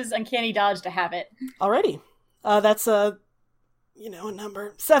gonna use Uncanny Dodge to have it. Alrighty. That's a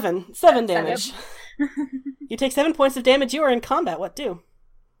number. 7 damage. You take 7 points of damage. You are in combat. What do?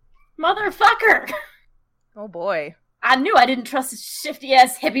 Motherfucker! Oh boy. I knew I didn't trust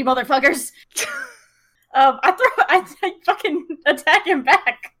shifty-ass hippie motherfuckers. I fucking attack him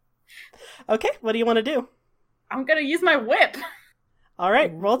back. Okay, what do you want to do? I'm gonna use my whip.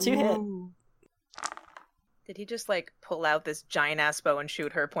 Alright, roll 2 hit. Did he just, pull out this giant-ass bow and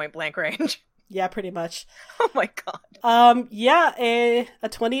shoot her point-blank range? Yeah, pretty much. Oh my god. Yeah, a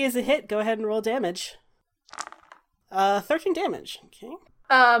 20 is a hit. Go ahead and roll damage. 13 damage. Okay.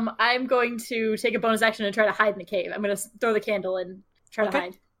 I'm going to take a bonus action and try to hide in the cave. I'm gonna throw the candle and try to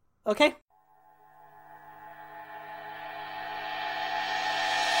hide. Okay.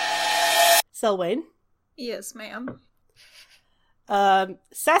 Selwyn. Yes, ma'am.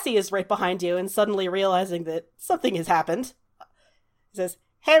 Sassy is right behind you and suddenly realizing that something has happened. He says,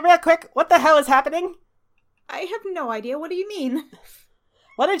 "Hey, real quick, what the hell is happening?" I have no idea. What do you mean?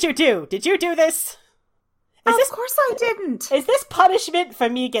 What did you do? Did you do this? Of course I didn't. Is this punishment for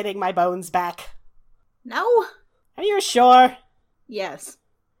me getting my bones back? No. Are you sure? Yes.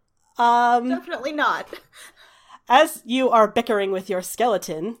 Definitely not. As you are bickering with your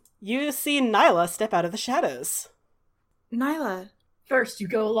skeleton, you see Nyla step out of the shadows. Nyla. First, you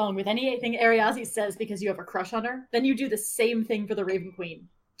go along with anything Ariazi says because you have a crush on her. Then you do the same thing for the Raven Queen.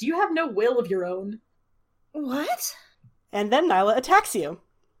 Do you have no will of your own? What? And then Nyla attacks you.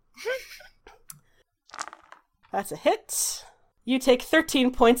 That's a hit. You take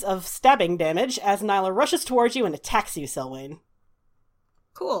 13 points of stabbing damage as Nyla rushes towards you and attacks you, Selwyn.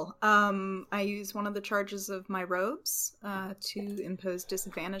 Cool. I use one of the charges of my robes to impose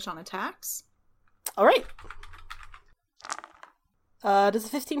disadvantage on attacks. All right. Does a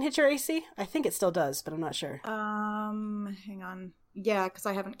 15 hit your AC? I think it still does, but I'm not sure. Hang on. Yeah, because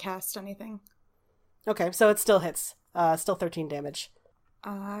I haven't cast anything. Okay, so it still hits. Still 13 damage.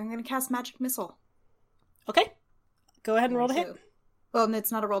 I'm gonna cast Magic Missile. Okay. Go ahead and roll to hit. Well,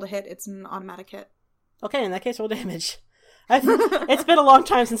 it's not a roll to hit, it's an automatic hit. Okay, in that case, roll damage. It's been a long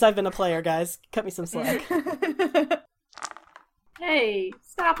time since I've been a player, guys. Cut me some slack. Hey,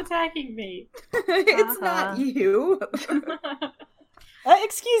 stop attacking me. It's not you.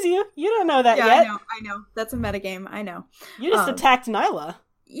 Excuse you. You don't know that Yeah, yet. I know. That's a metagame. I know. You just attacked Nyla.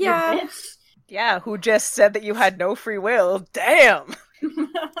 Yeah. You bitch. Yeah, who just said that you had no free will? Damn!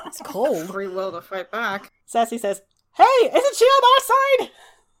 It's cold. Free will to fight back. Sassy says, "Hey, isn't she on our side?"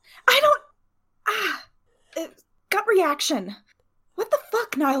 I don't... gut reaction. What the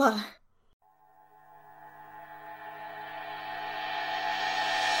fuck, Nyla?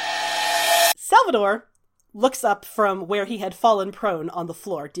 Salvador looks up from where he had fallen prone on the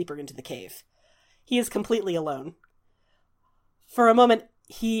floor deeper into the cave. He is completely alone. For a moment,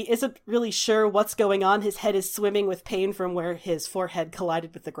 he isn't really sure what's going on. His head is swimming with pain from where his forehead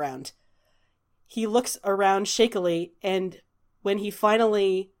collided with the ground. He looks around shakily, and when he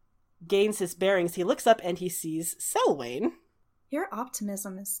finally gains his bearings, he looks up and he sees Selwyn. Your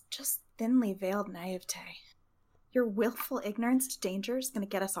optimism is just thinly veiled naivete. Your willful ignorance to danger is going to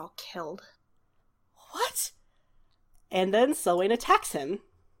get us all killed. What? And then Selwyn attacks him.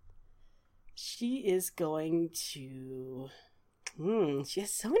 She is going to... she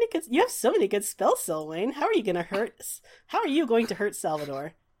has so many good... You have so many good spells, Selwyn. How are you going to hurt... How are you going to hurt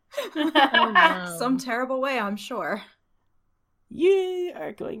Salvador? Oh, no. Some terrible way, I'm sure. You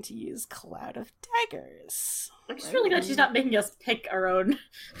are going to use Cloud of Daggers. I'm just really glad she's not making us pick our own.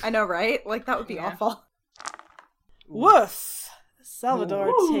 I know, right? Like, that would be awful. Woof! Salvador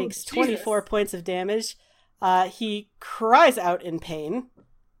Ooh, takes 24 points of damage. He cries out in pain.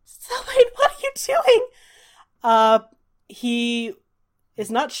 Selwyn, what are you doing? He is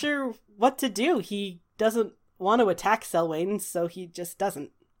not sure what to do. He doesn't want to attack Selwyn, so he just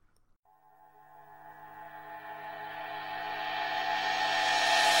doesn't.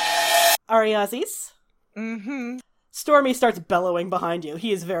 Ariazis? Mm-hmm. Stormy starts bellowing behind you.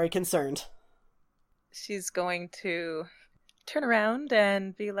 He is very concerned. She's going to turn around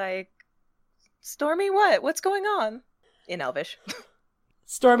and be like, Stormy, what? What's going on? In Elvish.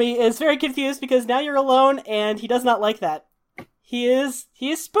 Stormy is very confused because now you're alone, and he does not like that. He is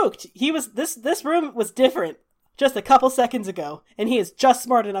spooked. This room was different just a couple seconds ago, and he is just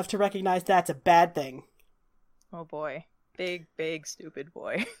smart enough to recognize that's a bad thing. Oh boy. Big, big, stupid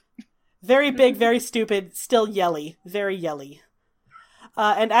boy. Very big, very stupid, still yelly. Very yelly.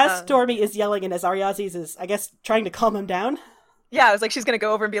 And as Stormy is yelling, and as Ariazis is, I guess, trying to calm him down. Yeah, I was like, she's gonna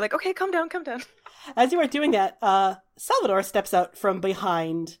go over and be like, okay, calm down, calm down. As you are doing that, Salvador steps out from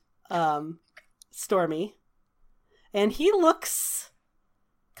behind Stormy. And he looks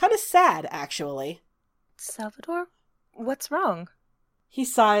kind of sad, actually. Salvador? What's wrong? He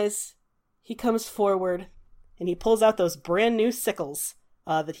sighs, he comes forward, and he pulls out those brand new sickles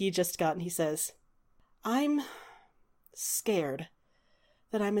that he just got, and he says, I'm scared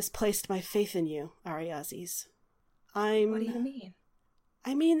that I misplaced my faith in you, Ariazis. What do you mean?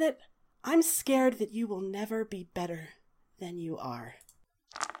 I mean that I'm scared that you will never be better than you are.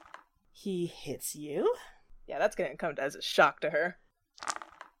 He hits you. Yeah, that's gonna come as a shock to her.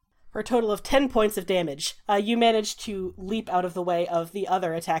 For a total of 10 points of damage. You managed to leap out of the way of the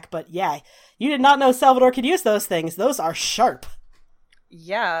other attack, but yeah, you did not know Salvador could use those things. Those are sharp.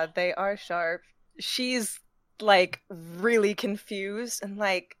 Yeah, they are sharp. She's, like, really confused and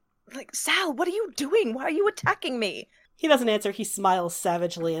like, Sal, what are you doing? Why are you attacking me? He doesn't answer. He smiles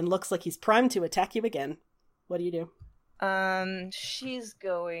savagely and looks like he's primed to attack you again. What do you do? She's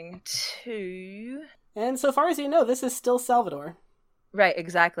going to... And so far as you know, this is still Salvador. Right,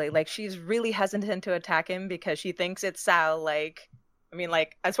 exactly. Like, she's really hesitant to attack him because she thinks it's Sal. Like, I mean,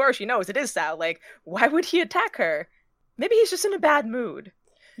 like, as far as she knows, it is Sal. Like, why would he attack her? Maybe he's just in a bad mood.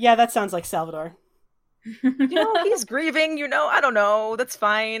 Yeah, that sounds like Salvador. You know, he's grieving, you know, I don't know. That's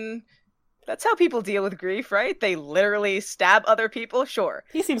fine. That's how people deal with grief, right? They literally stab other people, sure.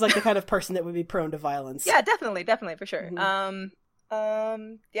 He seems like the kind of person that would be prone to violence. Yeah, definitely, for sure.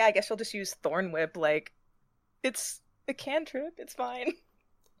 Mm-hmm. Yeah, I guess she'll just use Thorn Whip. Like, it's a cantrip. It's fine.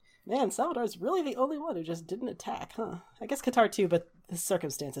 Man, Salvador's really the only one who just didn't attack, huh? I guess Qatar too, but the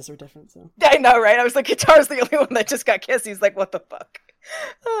circumstances are different, so... I know, right? I was like, Guitar's the only one that just got kissed. He's like, what the fuck?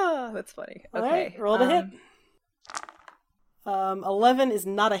 Oh, that's funny. Okay. Alright, roll to hit. 11 is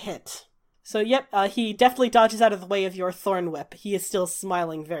not a hit. So, yep, he definitely dodges out of the way of your Thorn Whip. He is still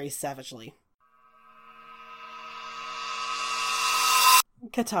smiling very savagely.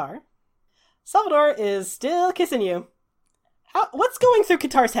 Qatar. Salvador is still kissing you. What's going through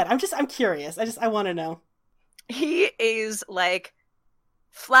Qatar's head? I'm curious. I want to know. He is, like,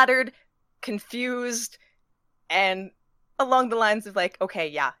 flattered, confused, and along the lines of, like, okay,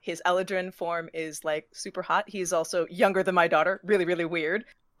 yeah, his Eladrin form is, like, super hot. He's also younger than my daughter. Really, really weird.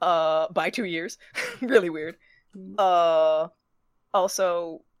 By 2 years. Really weird.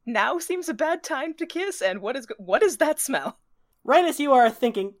 Also, now seems a bad time to kiss, and what is that smell? Right as you are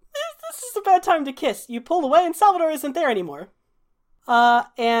thinking, this is a bad time to kiss, you pull away and Salvador isn't there anymore.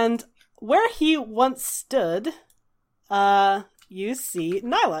 And where he once stood, you see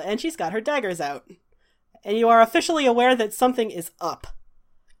Nyla, and she's got her daggers out. And you are officially aware that something is up.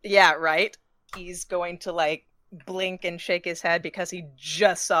 Yeah, right? He's going to, like, blink and shake his head because he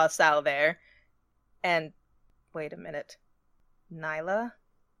just saw Sal there. And, wait a minute. Nyla?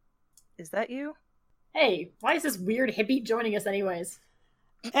 Is that you? Hey, why is this weird hippie joining us anyways?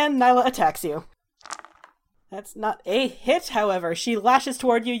 And Nyla attacks you. That's not a hit, however. She lashes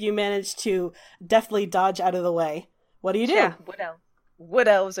toward you. You manage to deftly dodge out of the way. What do you do? Yeah, wood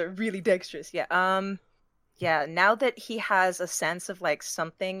elves are really dexterous. Yeah, now that he has a sense of, like,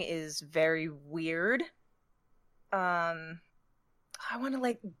 something is very weird, I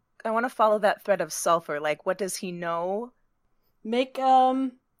want to follow that thread of sulfur. Like, what does he know? Make,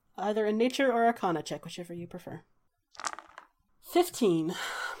 either a nature or arcana check, whichever you prefer. 15.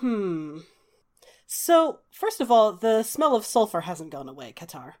 So, first of all, the smell of sulfur hasn't gone away,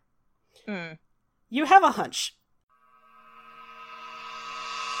 Qatar. You have a hunch.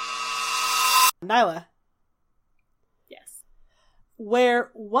 Nyla. Yes.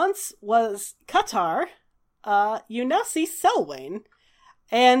 Where once was Qatar, you now see Selwyn,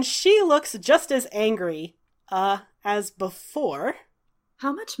 and she looks just as angry, as before.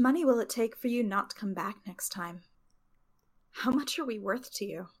 How much money will it take for you not to come back next time? How much are we worth to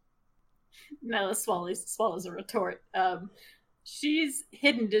you? Nyla swallows a retort. She's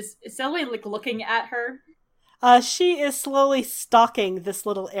hidden. Is Selwyn, like, looking at her? She is slowly stalking this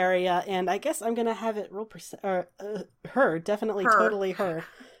little area, and I guess I'm gonna have it roll her, definitely, her. Totally her.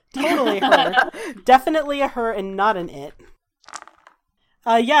 Totally her. Definitely a her and not an it.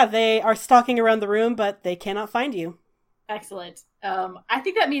 Yeah, they are stalking around the room, but they cannot find you. Excellent. I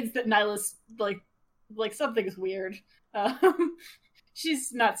think that means that Nyla's, like something's weird.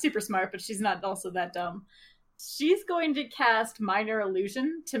 She's not super smart, but she's not also that dumb. She's going to cast Minor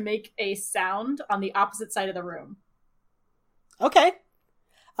Illusion to make a sound on the opposite side of the room. Okay.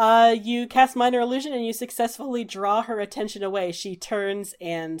 You cast Minor Illusion and you successfully draw her attention away. She turns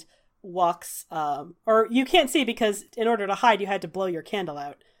and walks, or you can't see because in order to hide you had to blow your candle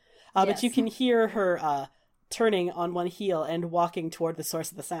out. Yes. But you can hear her turning on one heel and walking toward the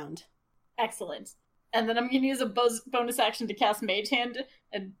source of the sound. Excellent. And then I'm going to use a bonus action to cast Mage Hand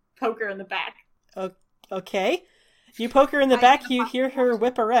and poke her in the back. Okay. You poke her in the back, you hear her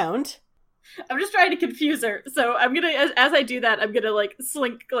whip around. I'm just trying to confuse her. So I'm going to, as I do that, I'm going to, like,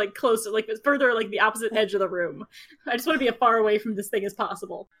 slink, like, closer, like, further, like, the opposite edge of the room. I just want to be as far away from this thing as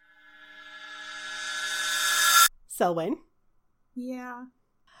possible. Selwyn. Yeah.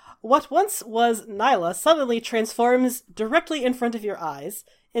 What once was Nyla suddenly transforms directly in front of your eyes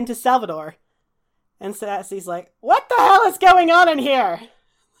into Salvador. And Sassy's like, what the hell is going on in here?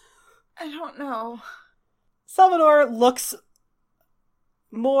 I don't know. Salvador looks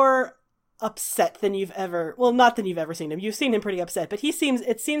more upset than you've ever... Well, not than you've ever seen him. You've seen him pretty upset, but it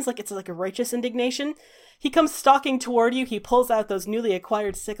seems like it's like a righteous indignation. He comes stalking toward you, he pulls out those newly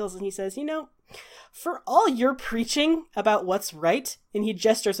acquired sickles, and he says, you know, for all your preaching about what's right, and he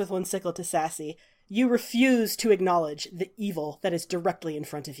gestures with one sickle to Sassy, you refuse to acknowledge the evil that is directly in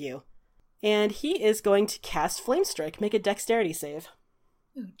front of you. And he is going to cast Flame Strike. Make a dexterity save.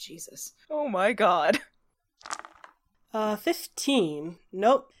 Oh, Jesus. Oh my god. 15.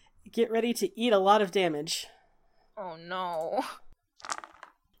 Nope. Get ready to eat a lot of damage. Oh no.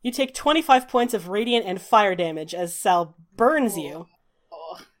 You take 25 points of radiant and fire damage as Sal burns you.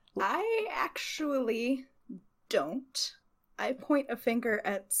 I actually don't. I point a finger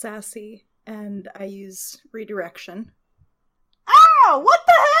at Sassy, and I use redirection. Ow! What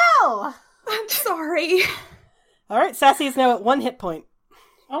the hell? I'm sorry. Alright, Sassy is now at 1 hit point.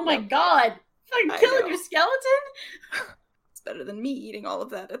 Oh my god! Fucking I killing know. your skeleton? It's better than me eating all of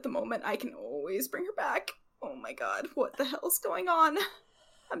that at the moment. I can always bring her back. Oh my god, what the hell's going on?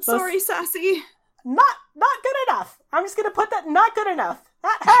 I'm sorry, Sassy. Not good enough. I'm just gonna put that not good enough.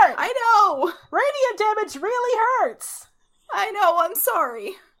 That hurt. I know. Radiant damage really hurts. I know, I'm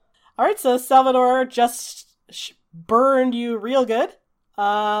sorry. Alright, so Salvador just burned you real good.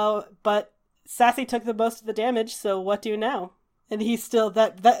 But Sassy took the most of the damage, so what do now? And he's still,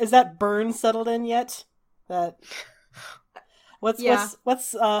 is that burn settled in yet? That...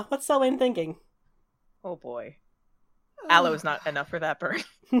 What's Selwyn thinking? Oh boy. Aloe's not enough for that burn.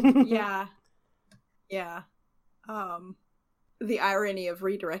 Yeah. The irony of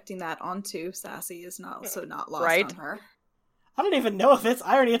redirecting that onto Sassy is not lost Right? on her. I don't even know if it's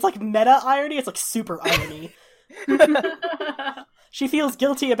irony. It's like meta irony. It's like super irony. She feels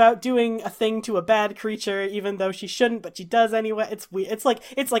guilty about doing a thing to a bad creature, even though she shouldn't, but she does anyway. It's weird. It's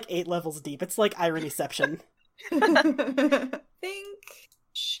like 8 levels deep. It's like ironyception. Think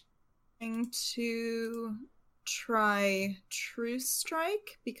she's going to try True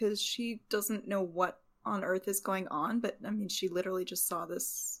Strike because she doesn't know what on earth is going on, but I mean, she literally just saw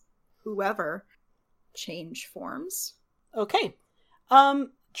this whoever change forms. Okay.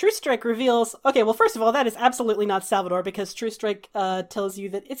 True Strike reveals... Okay, well, first of all, that is absolutely not Salvador, because True Strike tells you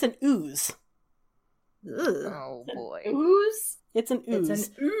that it's an ooze. Ugh. Oh boy. Ooze? It's an ooze. It's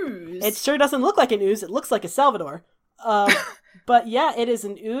an ooze. It sure doesn't look like an ooze. It looks like a Salvador. But yeah, it is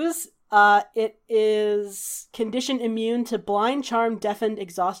an ooze. It is condition immune to blind, charm, deafened,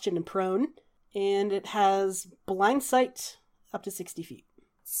 exhaustion, and prone. And it has blind sight up to 60 feet.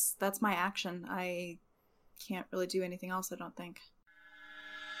 That's my action. I can't really do anything else, I don't think.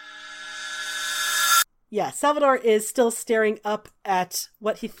 Yeah, Salvador is still staring up at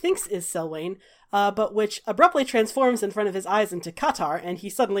what he thinks is Selwyn, but which abruptly transforms in front of his eyes into Qatar, and he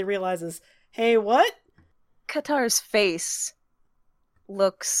suddenly realizes, hey, what? Qatar's face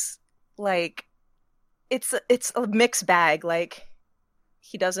looks like it's a mixed bag. Like,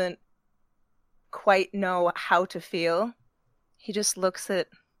 he doesn't quite know how to feel. He just looks at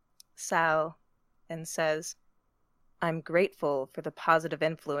Sal and says, I'm grateful for the positive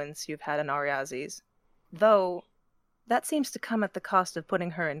influence you've had on Ariazis, though that seems to come at the cost of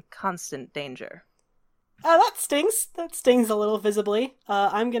putting her in constant danger. That stings. That stings a little visibly.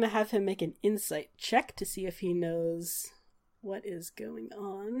 I'm going to have him make an insight check to see if he knows what is going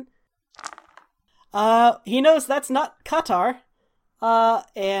on. He knows that's not Qatar.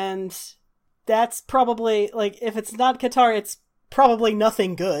 And that's probably, like, if it's not Qatar, it's probably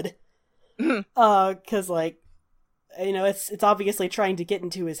nothing good. 'Cause, like, you know, it's obviously trying to get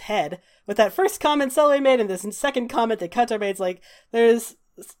into his head. With that first comment Selwyn made and this second comment that Qatar made, it's like, there's,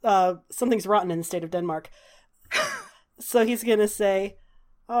 something's rotten in the state of Denmark. So he's gonna say,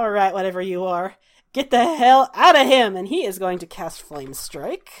 alright, whatever you are, get the hell out of him! And he is going to cast Flame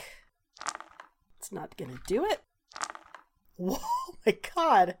Strike. It's not gonna do it. Whoa, my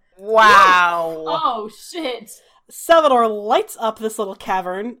god. Wow! Oh, shit! Salvador lights up this little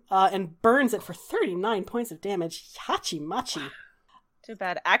cavern and burns it for 39 points of damage. Hachi machi. Too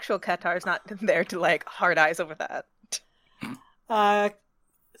bad actual Qatar's not there to, like, hard eyes over that.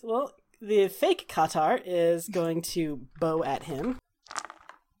 Well, the fake Qatar is going to bow at him.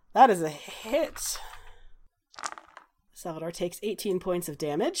 That is a hit. Salvador takes 18 points of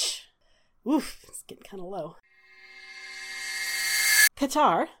damage. Oof, it's getting kind of low.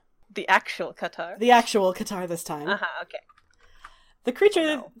 Qatar. The actual Qatar? The actual Qatar this time. Okay. The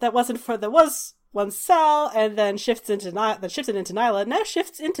creature that was once Sal, and then shifted into Nyla, now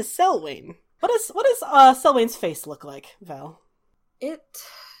shifts into Selwyn. What does Selwyn's face look like, Val? It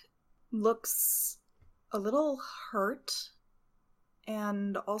looks a little hurt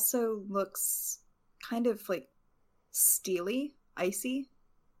and also looks kind of like steely, icy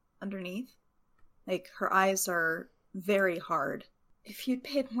underneath. Like, her eyes are very hard. If you'd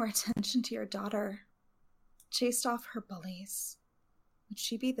paid more attention to your daughter, chased off her bullies, would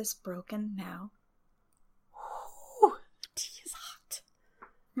she be this broken now? Ooh, tea is hot.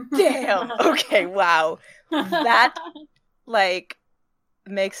 Damn! Okay, wow. That, like,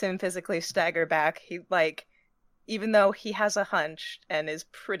 makes him physically stagger back. He, like, even though he has a hunch and is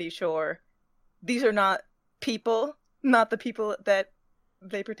pretty sure these are not people, not the people that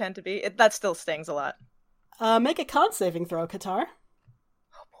they pretend to be, that still stings a lot. Make a con saving throw, Qatar.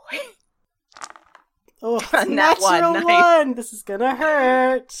 Oh boy. Oh, Nat natural one, one! This is gonna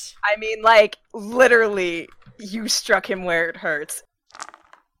hurt! I mean, like, literally, you struck him where it hurts.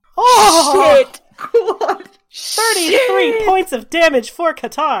 Oh! Shit! What? 33 Shit! points of damage for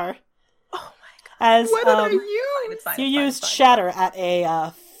Qatar! Oh my god. As, What did I use? It's fine, you it's fine, used it's fine. Shatter at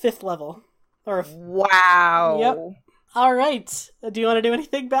a 5th level. Or Wow. Yep. Alright. Do you want to do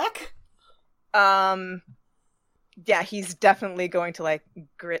anything back? Yeah, he's definitely going to, like,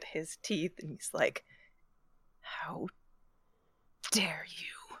 grit his teeth, and he's like, how dare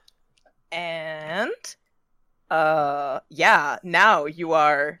you? And, yeah, now you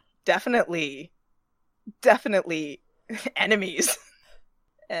are definitely enemies.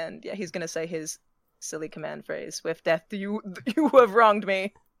 And, yeah, he's gonna say his silly command phrase, "Swift death, you have wronged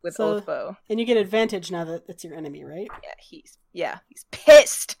me." with So- Oath Bow. And you get advantage now that it's your enemy, right? He's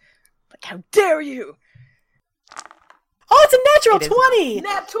pissed. Like, how dare you? Oh, it's a natural It is 20!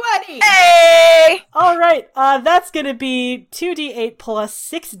 Nat 20! Hey! All right, that's going to be 2d8 plus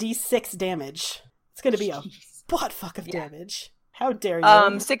 6d6 damage. It's going to be a butt fuck of damage. How dare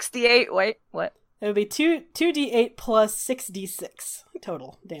you? 68. Wait, what? It would be 2d8 plus 6d6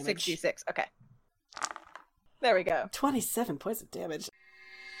 total damage. 66. Okay. There we go. 27 points of damage.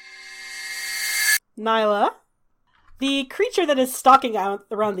 Nyla, the creature that is stalking out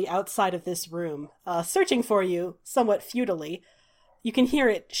around the outside of this room, searching for you somewhat futilely, you can hear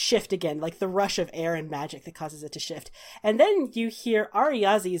it shift again, like the rush of air and magic that causes it to shift. And then you hear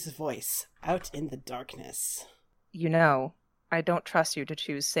Ariazi's voice out in the darkness. You know, I don't trust you to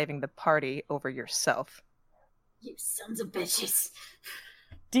choose saving the party over yourself. You sons of bitches.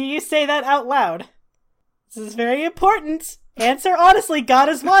 Do you say that out loud? This is very important. Answer honestly, God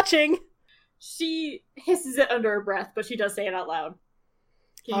is watching. She hisses it under her breath, but she does say it out loud.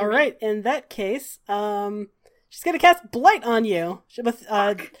 Can you All read? right, in that case, she's gonna cast Blight on you.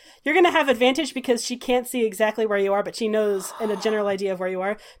 You're gonna have advantage because she can't see exactly where you are, but she knows in a general idea of where you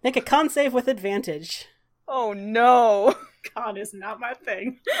are. Make a con save with advantage. Oh no! Con is not my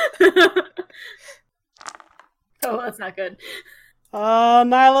thing. Oh, that's not good. Oh,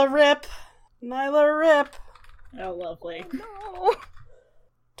 Nyla rip. Nyla rip. Oh, lovely. No!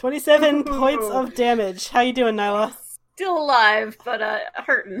 27 points of damage. How you doing, Nyla? Still alive, but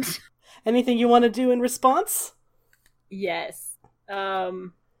hurting. Anything you want to do in response? Yes. Bear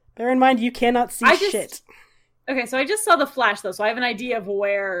in mind, you cannot see I just- shit. Okay, so I just saw the flash, though, so I have an idea of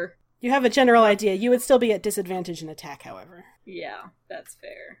where... You have a general idea. You would still be at disadvantage in attack, however. Yeah, that's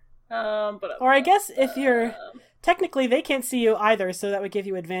fair. But... Or I guess if you're... Technically, they can't see you either, so that would give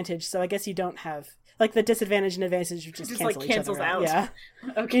you advantage. So I guess you don't have... Like, the disadvantage and advantage just Just, cancel like, each cancels other out. out.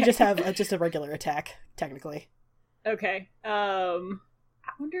 Yeah. Okay. You just have just a regular attack, technically. Okay. I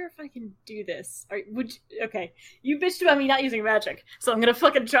wonder if I can do this. Okay. You bitched about me not using magic, so I'm gonna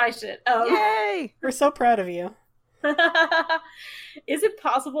fucking try shit. Yay! We're so proud of you. Is it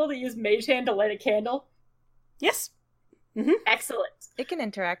possible to use Mage Hand to light a candle? Yes. Excellent. It can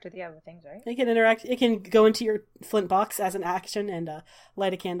interact with the other things, right? It can interact. It can go into your flint box as an action and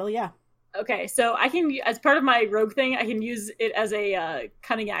light a candle, yeah. Okay, so I can, as part of my rogue thing, I can use it as a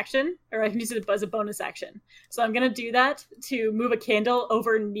cunning action, or I can use it as a bonus action. So I'm gonna do that to move a candle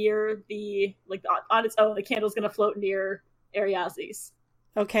over near the, like, on its own. The candle's gonna float near Ariazi's.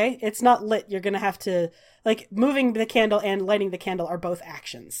 Okay, it's not lit. You're gonna have to... Like, moving the candle and lighting the candle are both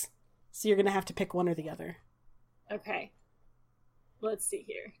actions. So you're gonna have to pick one or the other. Okay. Let's see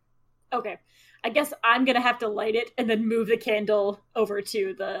here. Okay. I guess I'm gonna have to light it and then move the candle over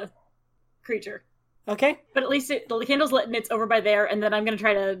to the creature. Okay? But at least the candle's lit and it's over by there, and then I'm gonna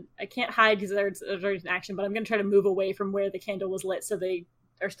try to... I can't hide because there's an action, but I'm gonna try to move away from where the candle was lit so they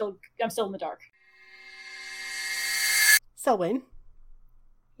are still... I'm still in the dark. Selwyn,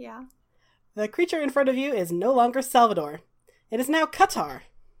 Yeah. the creature in front of you is no longer Salvador. It is now Qatar.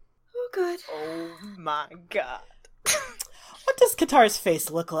 Oh, good. Oh my god. What does Qatar's face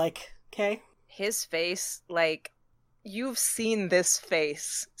look like? Okay? His face, like, you've seen this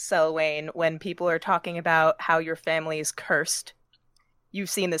face, Selwyn, when people are talking about how your family is cursed. You've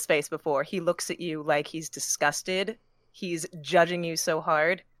seen this face before. He looks at you like he's disgusted. He's judging you so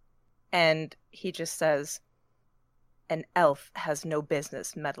hard. And he just says, an elf has no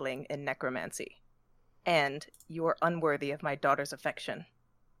business meddling in necromancy. And you are unworthy of my daughter's affection.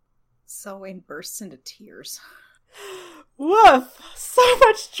 Selwyn bursts into tears. Woof! So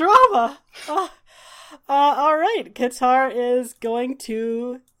much drama! Alright, Qatar is going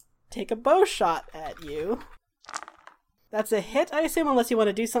to take a bow shot at you. That's a hit, I assume, unless you want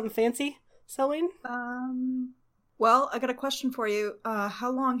to do something fancy, Selwyn? Well, I got a question for you.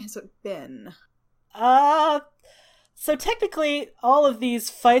 How long has it been? So technically, all of these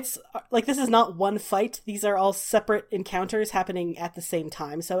fights, like, this is not one fight. These are all separate encounters happening at the same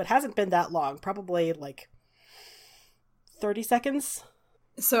time, so it hasn't been that long. Probably, like, 30 seconds?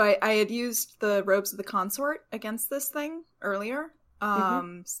 So I had used the robes of the consort against this thing earlier.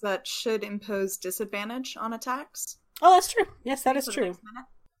 So that should impose disadvantage on attacks. Oh, that's true. Yes, that is For the true. next minute.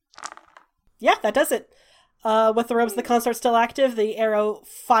 Yeah, that does it. With the robes of the consort still active, the arrow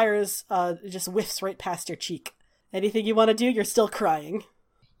fires, just whiffs right past your cheek. Anything you want to do, you're still crying.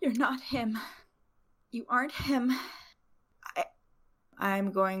 You're not him. You aren't him.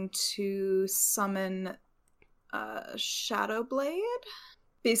 I'm going to summon Shadow Blade.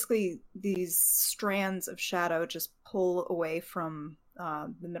 Basically, these strands of shadow just pull away from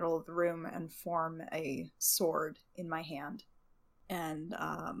the middle of the room and form a sword in my hand. and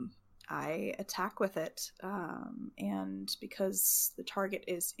I attack with it. And because the target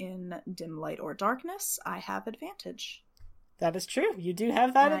is in dim light or darkness, I have advantage. That is true. You do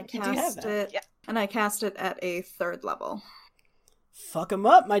have that. And I cast it, and I cast it at a 3rd level. Fuck him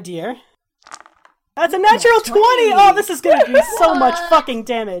up, my dear. That's a natural 20! Oh, this is gonna do so much fucking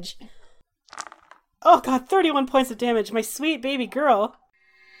damage. Oh god, 31 points of damage. My sweet baby girl.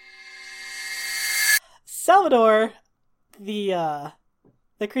 Salvador, the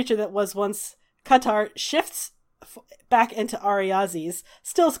creature that was once Qatar, shifts back into Ariazis,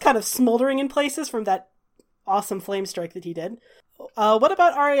 still kind of smoldering in places from that awesome flame strike that he did. What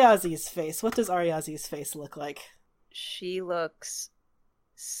about Ariazi's face? What does Ariazi's face look like? She looks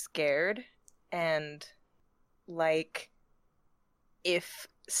scared and like if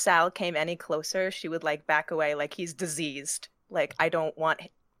Sal came any closer, she would like back away like he's diseased. Like, I don't want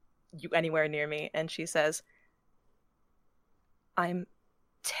you anywhere near me. And she says, I'm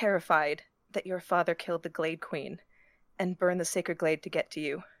terrified that your father killed the Glade Queen and burned the Sacred Glade to get to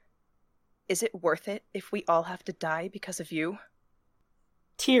you. Is it worth it if we all have to die because of you?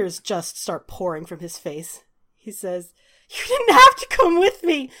 Tears just start pouring from his face. He says, you didn't have to come with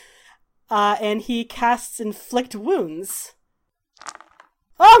me! And he casts Inflict Wounds.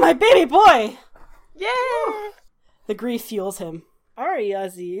 Oh, my baby boy! Yeah! The grief fuels him.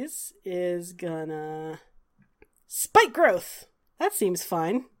 Ariazis is gonna... Spike growth! That seems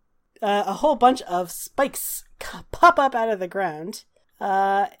fine. A whole bunch of spikes pop up out of the ground.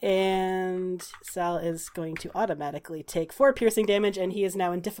 And Sal is going to automatically take 4 piercing damage, and he is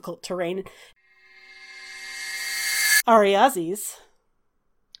now in difficult terrain. Ariazis.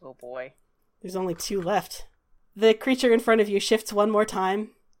 Oh boy. There's only 2 left. The creature in front of you shifts one more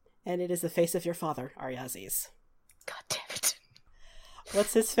time, and it is the face of your father, Ariazis. God damn it.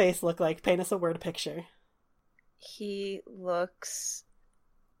 What's his face look like? Paint us a word picture. He looks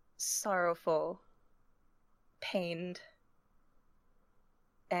sorrowful, pained,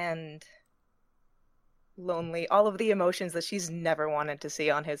 and lonely. All of the emotions that she's never wanted to see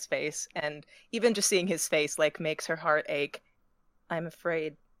on his face, and even just seeing his face, like, makes her heart ache. I'm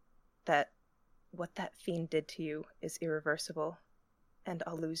afraid that what that fiend did to you is irreversible, and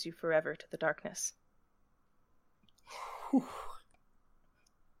I'll lose you forever to the darkness. Whew.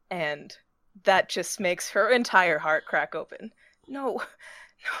 And that just makes her entire heart crack open. No,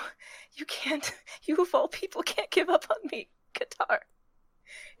 you can't. You of all people can't give up on me, Qatar.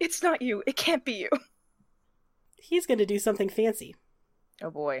 It's not you. It can't be you. He's gonna do something fancy. Oh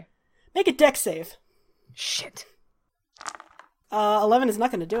boy. Make a dex save. Shit. 11 is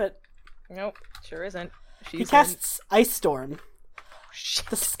not gonna do it. Nope, sure isn't. He casts Ice Storm. Shit.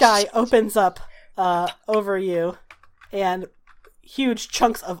 The sky opens up over you, and huge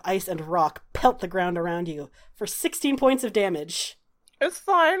chunks of ice and rock pelt the ground around you for 16 points of damage. It's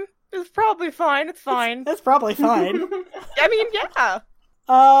fine. It's probably fine. It's fine. That's probably fine. I mean, yeah.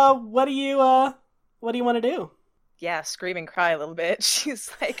 What do you want to do? Yeah, scream and cry a little bit.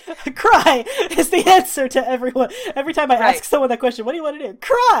 She's like... Cry is the answer to everyone. Every time I ask someone that question, what do you want to do?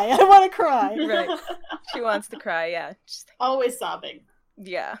 Cry! I want to cry! Right. She wants to cry, yeah. She's like, always sobbing.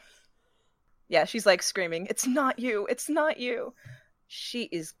 Yeah. Yeah, she's like screaming, it's not you! It's not you! She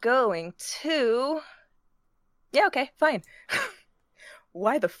is going to... Yeah, okay, fine.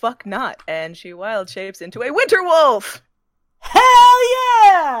 Why the fuck not? And she wild shapes into a winter wolf! Hell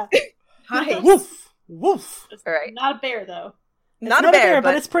yeah! Nice. Woof! Woof! It's All right. not a bear, though. Not a bear,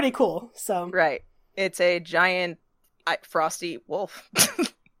 but it's pretty cool, so... Right. It's a giant, frosty wolf.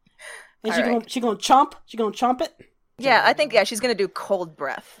 And she gonna chomp? She gonna chomp it? Yeah, I think, she's gonna do cold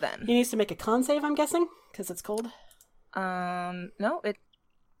breath, then. He needs to make a con save, I'm guessing? Because it's cold? No,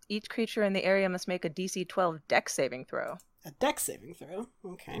 each creature in the area must make a DC 12 dex saving throw. A dex saving throw?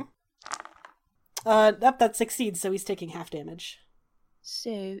 Okay. That succeeds, so he's taking half damage.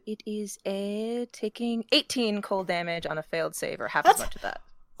 So it is taking 18 cold damage on a failed save, or half That's... as much of that.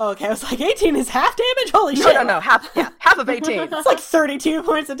 Okay, I was like, 18 is half damage? Holy shit! No, half of 18. That's like 32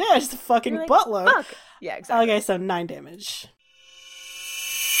 points of damage. It's a fucking like, buttload. Fuck. Yeah, exactly. Okay, so 9 damage.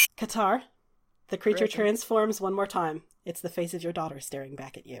 Qatar, the creature transforms one more time. It's the face of your daughter staring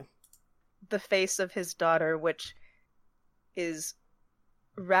back at you. The face of his daughter, which is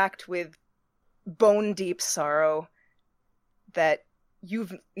racked with bone-deep sorrow that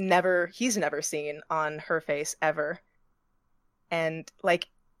he's never seen on her face ever. And, like,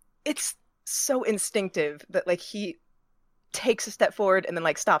 it's so instinctive that, like, he takes a step forward and then,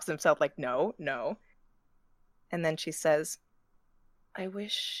 like, stops himself, like, no. And then she says, I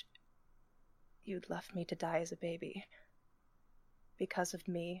wish you'd left me to die as a baby. Because of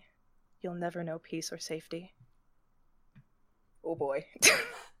me, you'll never know peace or safety. Oh boy.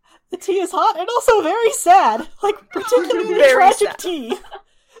 The tea is hot and also very sad. Like, particularly Very tragic sad. tea.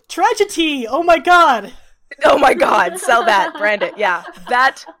 Tragedy! Oh my god! Oh my god, sell that, brand it. Yeah,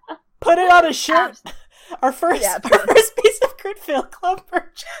 that. Put it on a shirt. Our first piece of Critfield Club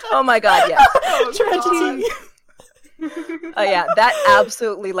merch. Oh my god, yeah. Tragedy. Oh yeah, that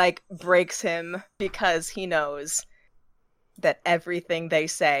absolutely like breaks him because he knows that everything they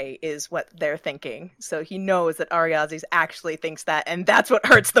say is what they're thinking. So he knows that Ariazis actually thinks that, and that's what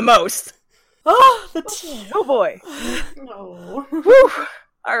hurts the most. Oh, the tea. Oh boy. No. Whew.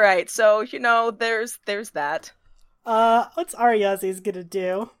 All right, so there's that. What's Ariazi's gonna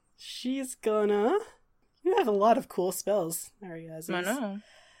do? She's gonna. You have a lot of cool spells, Ariazis. I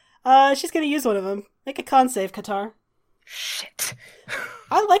know. She's gonna use one of them. Make a con save, Qatar. Shit.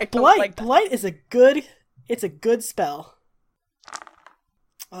 I like don't Blight. like that. Blight is it's a good spell.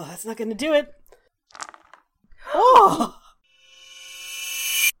 Oh, that's not gonna do it. Oh!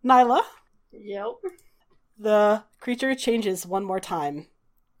 Nyla, Yep. the creature changes one more time.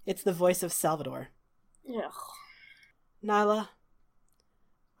 It's the voice of Salvador. Ugh. Nyla,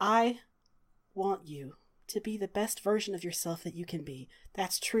 I want you to be the best version of yourself that you can be.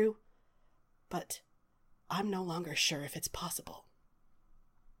 That's true, but I'm no longer sure if it's possible.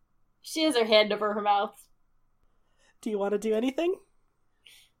 She has her hand over her mouth. Do you want to do anything?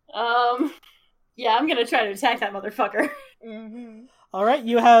 Yeah, I'm gonna try to attack that motherfucker. Mm-hmm. Alright,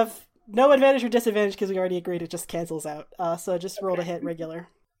 you have no advantage or disadvantage because we already agreed it just cancels out. So just roll to hit regular.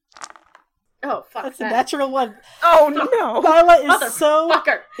 Oh, fuck That's a that. natural one. Oh no. Nyla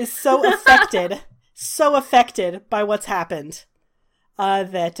Motherfucker! is so affected by what's happened,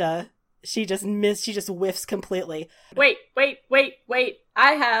 that she just whiffs completely. Wait.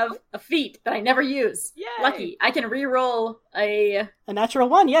 I have a feat that I never use. Yay. Lucky. I can reroll a... A natural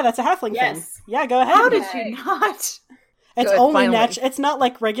one, yeah, that's a halfling thing. Yes. Yeah, go ahead. How did Okay. you not? It's Good, only finally. natural. It's not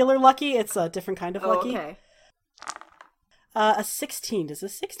like regular lucky. It's a different kind of lucky. Okay. A 16. Does a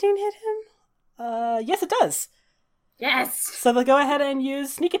 16 hit him? Yes, it does. Yes! So they'll go ahead and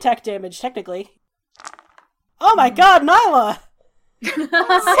use sneak attack damage, technically. Oh my god, Nyla! So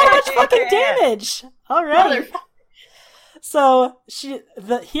much fucking damage! Alright. Motherfucker. So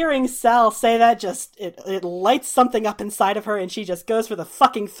hearing Sal say that just it lights something up inside of her and she just goes for the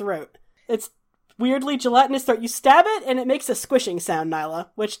fucking throat. It's weirdly gelatinous throat. You stab it and it makes a squishing sound, Nyla,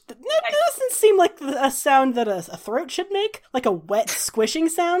 which doesn't seem like a sound that a throat should make, like a wet squishing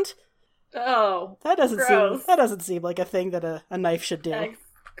sound. Oh. That doesn't Gross. seem like a thing that a knife should do. That's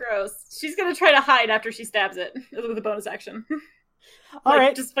gross. She's gonna try to hide after she stabs it with a bonus action. All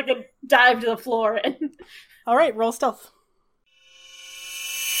right. Just fucking dive to the floor and... All right, roll stealth.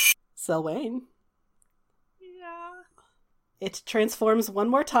 Selwyn. Yeah. It transforms one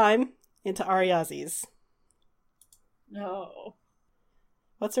more time into Ariazis. No.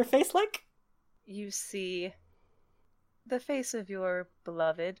 What's her face like? You see the face of your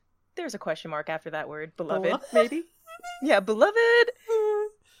beloved. There's a question mark after that word. Beloved, maybe? Yeah, beloved!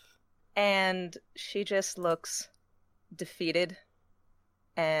 And she just looks defeated.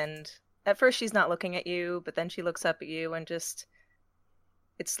 And at first she's not looking at you, but then she looks up at you and just...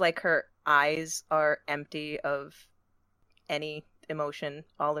 It's like her eyes are empty of any emotion,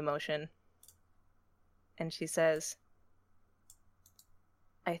 all emotion. And she says,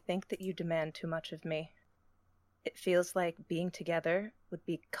 I think that you demand too much of me. It feels like being together would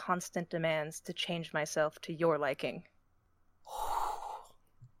be constant demands to change myself to your liking.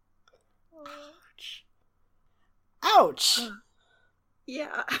 Ouch. Ouch!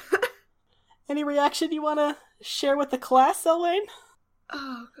 Yeah. Any reaction you want to share with the class, Selwyn?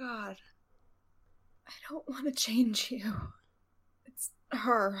 Oh, God. I don't want to change you. It's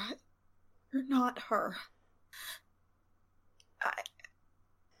her. You're not her.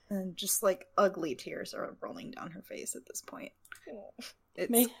 And just, like, ugly tears are rolling down her face at this point.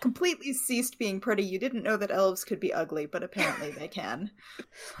 It's completely ceased being pretty. You didn't know that elves could be ugly, but apparently they can.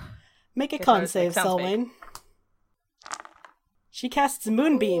 Make a Yes, con that save, sounds Selwyn. She casts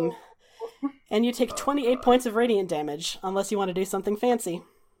Moonbeam, and you take 28 points of radiant damage, unless you want to do something fancy.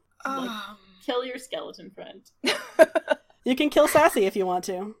 Kill your skeleton friend. You can kill Sassy if you want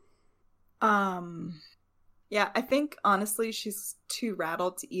to. Yeah, I think, honestly, she's too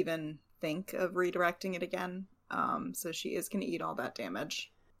rattled to even think of redirecting it again. So she is going to eat all that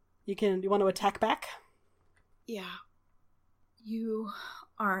damage. You want to attack back? Yeah. You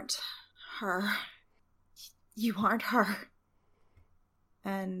aren't her. You aren't her.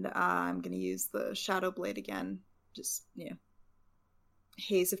 And I'm going to use the Shadow Blade again. Just,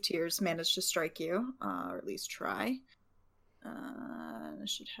 Haze of Tears managed to strike you, or at least try. I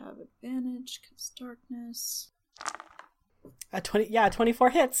should have advantage, because darkness. A 24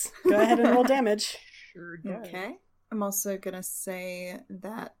 hits. Go ahead and roll damage. Sure does. Okay. I'm also gonna say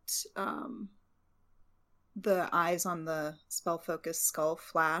that the eyes on the spell focus skull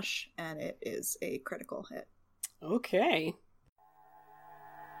flash, and it is a critical hit. Okay.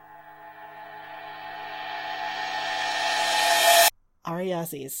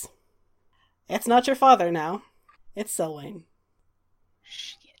 Ariazes. It's not your father now. It's Selwyn.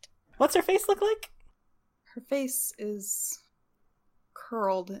 Shit. What's her face look like? Her face is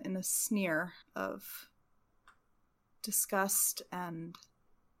curled in a sneer of disgust and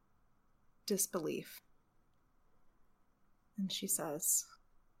disbelief. And she says,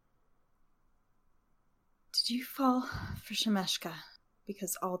 "Did you fall for Shemeshka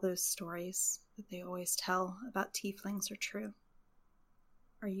because all those stories that they always tell about tieflings are true?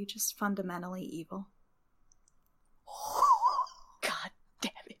 Are you just fundamentally evil?" God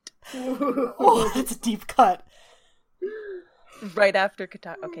damn it. Oh, that's a deep cut. Right after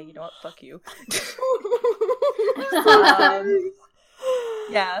Qatar. Okay, you know what? Fuck you.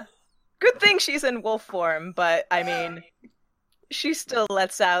 Yeah. Good thing she's in wolf form, but I mean, she still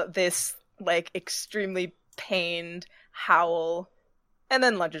lets out this, like, extremely pained howl and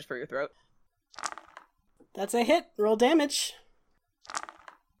then lunges for your throat. That's a hit. Roll damage.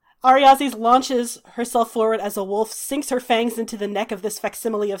 Ariazes launches herself forward as a wolf, sinks her fangs into the neck of this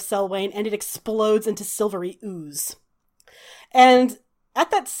facsimile of Selwyn, and it explodes into silvery ooze. And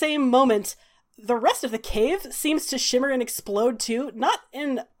at that same moment, the rest of the cave seems to shimmer and explode too, not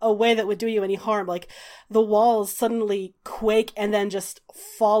in a way that would do you any harm. Like, the walls suddenly quake and then just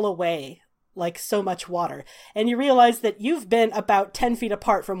fall away like so much water. And you realize that you've been about 10 feet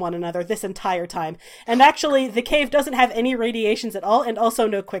apart from one another this entire time. And actually, the cave doesn't have any radiations at all, and also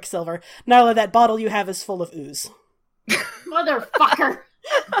no quicksilver. Nyla, that bottle you have is full of ooze. Motherfucker.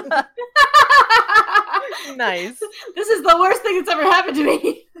 Nice. This is the worst thing that's ever happened to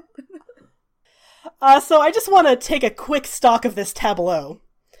me. So I just want to take a quick stock of this tableau.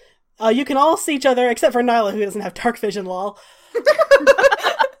 You can all see each other, except for Nyla, who doesn't have dark vision, lol.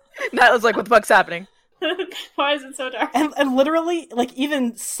 Nyla's like, what the fuck's happening? Why is it so dark? And literally, like,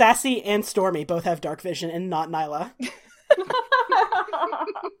 even Sassy and Stormy both have dark vision, and not Nyla.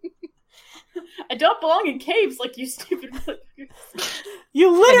 I don't belong in caves like you stupid motherfuckers.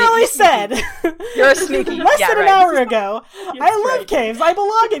 You literally said You're a sneaky. less Yeah, than an right. hour ago, Yes, I love right. caves, I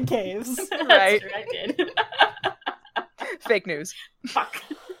belong in caves. That's Right. true, I did. Fake news. Fuck.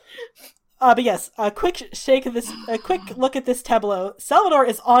 But yes, a quick look at this tableau. Salvador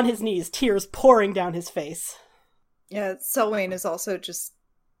is on his knees, tears pouring down his face. Yeah, Selwyn is also just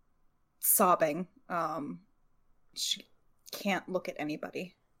sobbing. She can't look at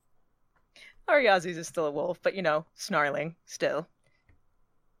anybody. Ariazes is still a wolf, but you know, snarling still.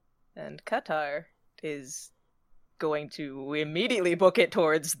 And Qatar is going to immediately book it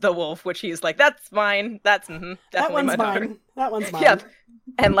towards the wolf, which he's like, "That's mine. That's definitely That one's my daughter." mine. That one's mine. Yeah,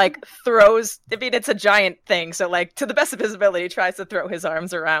 and like throws. I mean, it's a giant thing, so like to the best of his ability, tries to throw his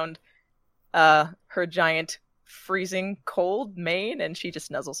arms around her giant freezing cold mane, and she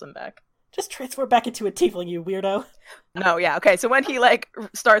just nuzzles him back. Just transform back into a tiefling, you weirdo. No, yeah, okay. So when he like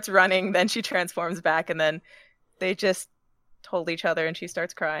starts running, then she transforms back, and then they just hold each other, and she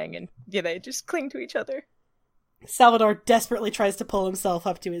starts crying, and yeah, they just cling to each other. Salvador desperately tries to pull himself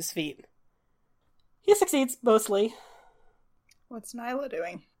up to his feet. He succeeds, mostly. What's Nyla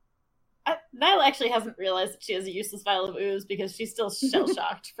doing? Nyla actually hasn't realized that she has a useless vial of ooze because she's still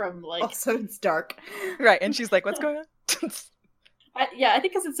shell-shocked from, like... Also, it's dark. Right, and she's like, "What's going on?" I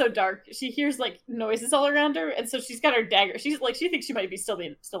think because it's so dark, she hears, like, noises all around her, and so she's got her dagger. She's, like, she thinks she might be still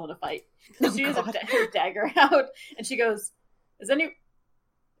in a fight. So Oh, she has God. her dagger out, and she goes,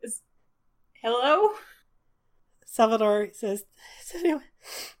 hello? Salvador says, "Does anyone-"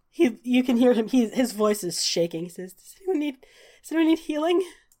 you can hear him, his voice is shaking. He says, does anyone need healing?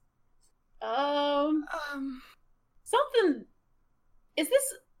 Something...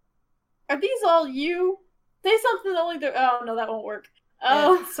 Are these all you? Say something only oh no, that won't work.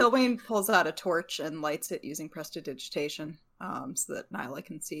 Oh. Selwyn pulls out a torch and lights it using prestidigitation, so that Nyla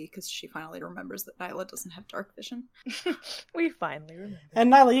can see, because she finally remembers that Nyla doesn't have dark vision. We finally remember.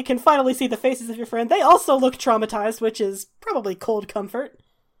 And Nyla, you can finally see the faces of your friend. They also look traumatized, which is probably cold comfort.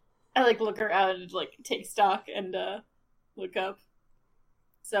 I like look around and like take stock and look up.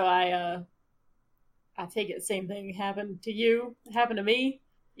 So I take it the same thing happened to you, happened to me.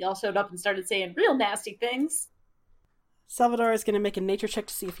 Y'all showed up and started saying real nasty things. Salvador is going to make a nature check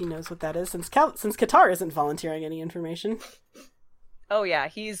to see if he knows what that is, since Qatar isn't volunteering any information. Oh yeah,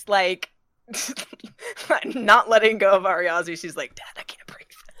 he's like not letting go of Ariazi. She's like, "Dad, I can't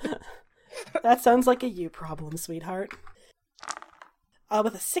breathe." That sounds like a you problem, sweetheart.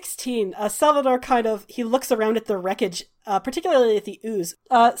 With a 16, Salvador he looks around at the wreckage, particularly at the ooze.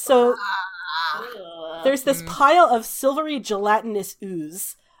 So there's this pile of silvery gelatinous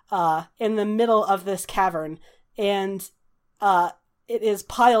ooze in the middle of this cavern, and it is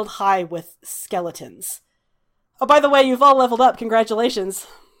piled high with skeletons. Oh, by the way, you've all leveled up. Congratulations.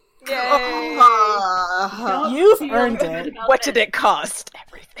 Yay! You've earned it. What did it cost?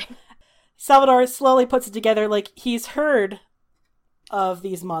 Everything. Salvador slowly puts it together, like he's heard of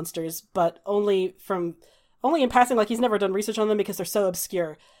these monsters, but only in passing, like he's never done research on them because they're so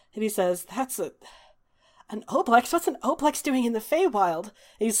obscure. And he says, "That's an Oblex? What's an Oblex doing in the Feywild?" And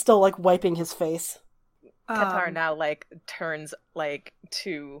he's still like wiping his face. Qatar now turns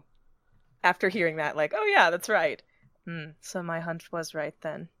to, after hearing that, oh yeah, that's right. So my hunch was right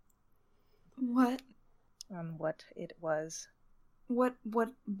then. What? On what it was. What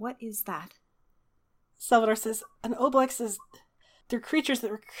is that? Salvador says, an Oblex they're creatures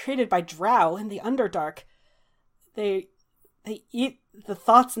that were created by Drow in the Underdark. They eat the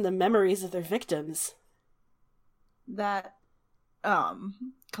thoughts and the memories of their victims. That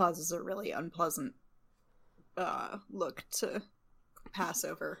causes a really unpleasant look to pass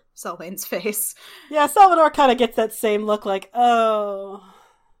over Selvane's face. Yeah, Salvador kind of gets that same look like, oh,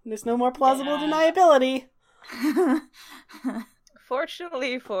 there's no more plausible deniability.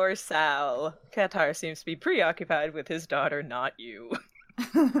 Fortunately for Sal, Qatar seems to be preoccupied with his daughter, not you.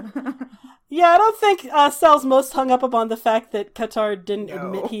 Yeah, I don't think Sal's most hung up upon the fact that Qatar didn't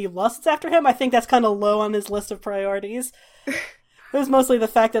admit he lusts after him. I think that's kind of low on his list of priorities. It was mostly the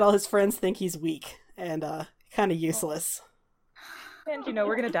fact that all his friends think he's weak and kind of useless. And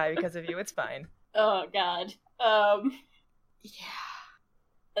we're gonna die because of you, it's fine. Oh, God. Yeah.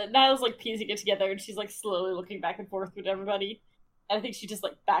 Nyla's, piecing it together, and she's, slowly looking back and forth with everybody. And I think she just,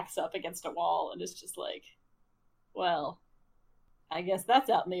 backs up against a wall and is just well, I guess that's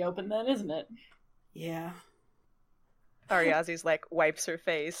out in the open then, isn't it? Yeah. Ariazi's, wipes her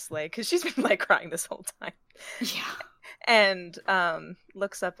face, because she's been, crying this whole time. Yeah. And,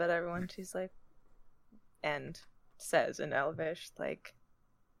 looks up at everyone, she's and says in Elvish,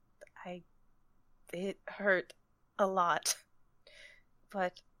 it hurt a lot.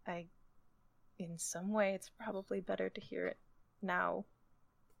 But in some way, it's probably better to hear it now.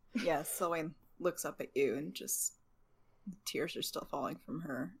 Yeah, Selwyn looks up at you and just tears are still falling from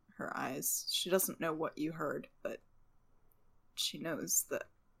her eyes. She doesn't know what you heard, but she knows that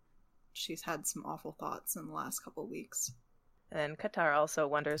she's had some awful thoughts in the last couple weeks. And Qatar also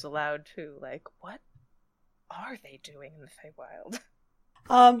wonders aloud too, what are they doing in the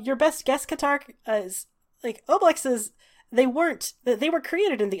Feywild? Your best guess, Qatar, is Oblexes. They were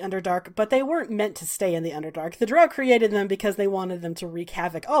created in the Underdark, but they weren't meant to stay in the Underdark. The Drow created them because they wanted them to wreak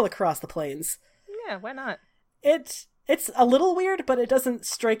havoc all across the plains. Yeah, why not? It's a little weird, but it doesn't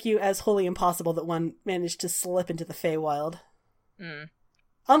strike you as wholly impossible that one managed to slip into the Feywild.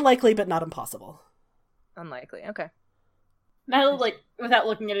 Unlikely, but not impossible. Unlikely, okay. Nyla, without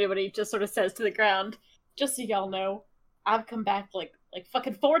looking at anybody, just sort of says to the ground, just so y'all know, I've come back,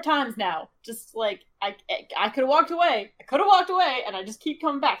 fucking 4 times now. Just, I could have walked away. And I just keep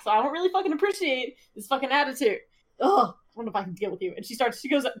coming back. So I don't really fucking appreciate this fucking attitude. Ugh, I wonder if I can deal with you. And she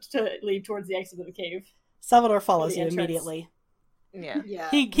goes up to leave towards the exit of the cave. Salvador follows you immediately. Yeah.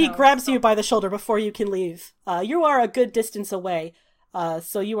 He grabs you by the shoulder before you can leave. You are a good distance away,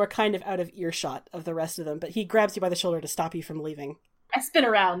 so you are kind of out of earshot of the rest of them, but he grabs you by the shoulder to stop you from leaving. I spin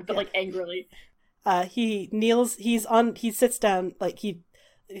around, but angrily. He kneels, he sits down,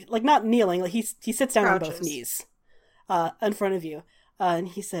 not kneeling, he sits down Crouches. on both knees, in front of you, and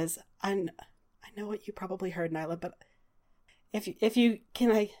he says, I know what you probably heard, Nyla, but if you,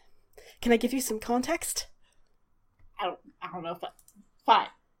 can I give you some context? I don't know if that,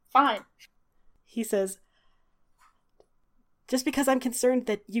 fine. He says, just because I'm concerned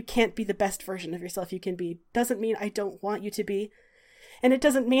that you can't be the best version of yourself you can be, doesn't mean I don't want you to be. And it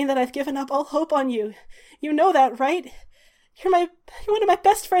doesn't mean that I've given up all hope on you. You know that, right? You're one of my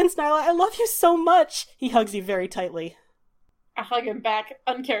best friends, Nyla. I love you so much. He hugs you very tightly. I hug him back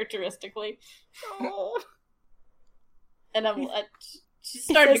uncharacteristically. Oh. And she's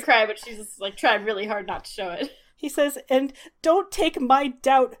starting to cry, but she's just trying really hard not to show it. He says, and don't take my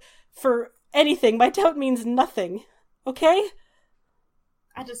doubt for anything. My doubt means nothing. Okay?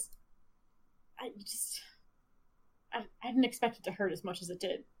 I didn't expect it to hurt as much as it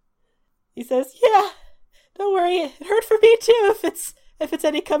did. He says, yeah, don't worry, it hurt for me too, if it's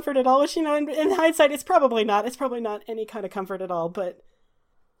any comfort at all, which, in hindsight, it's probably not any kind of comfort at all, but...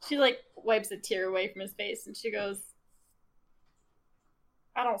 She, wipes a tear away from his face, and she goes,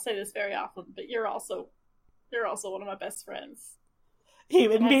 I don't say this very often, but you're also one of my best friends. He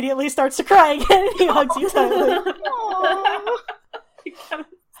immediately starts to cry again, and he hugs you tightly.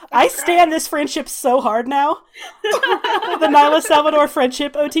 I stand this friendship so hard now. The Nyla Salvador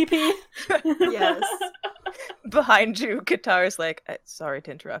friendship OTP. Yes. Behind you, Qatar's like, sorry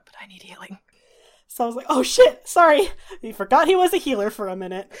to interrupt, but I need healing. So I was like, oh shit, sorry. He forgot he was a healer for a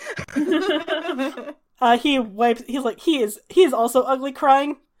minute. He wipes, he is also ugly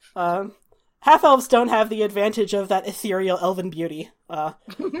crying. Half-elves don't have the advantage of that ethereal elven beauty.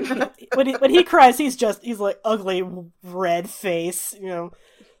 When he cries, he's like ugly red face,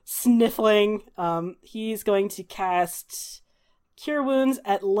 sniffling. He's going to cast Cure Wounds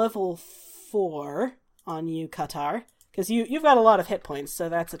at level 4 on you, Qatar, because you've got a lot of hit points, so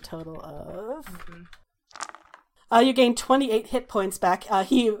that's a total of... you gain 28 hit points back.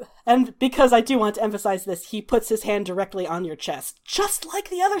 And because I do want to emphasize this, he puts his hand directly on your chest, just like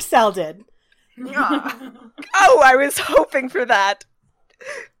the other Sal did. Oh, I was hoping for that.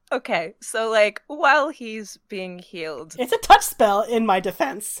 Okay, so while he's being healed... It's a touch spell in my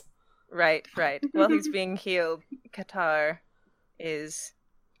defense. Right. While he's being healed, Qatar is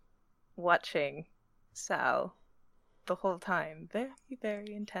watching Sal the whole time, very,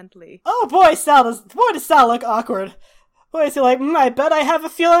 very intently. Oh boy, does Sal look awkward. Boy, is he like, I bet I have a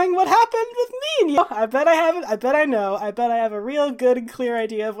feeling what happened with me and you. I bet I haven't. I bet I know. I bet I have a real good and clear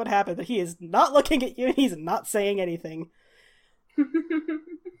idea of what happened. But he is not looking at you and he's not saying anything.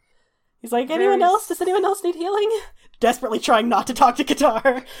 He's like, anyone else? Does anyone else need healing? Desperately trying not to talk to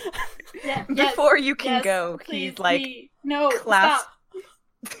Qatar. Yeah, Before you can go, please, he's like, no, clasp.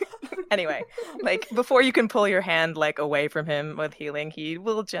 stop. Anyway, before you can pull your hand away from him with healing, he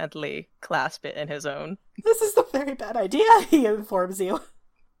will gently clasp it in his own. This is a very bad idea, he informs you.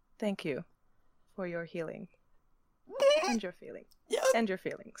 Thank you for your healing. And your feeling. And your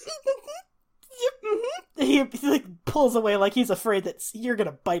feelings. He pulls away like he's afraid that you're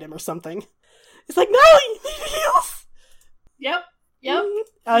gonna bite him or something. He's like, no, you need heals! Yep.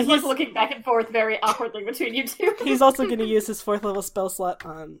 He's looking back and forth very awkwardly between you two. He's also going to use his last 4th level spell slot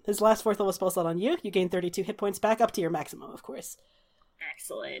on you. You gain 32 hit points back, up to your maximum, of course.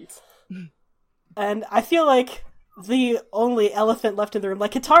 Excellent. And I feel like the only elephant left in the room,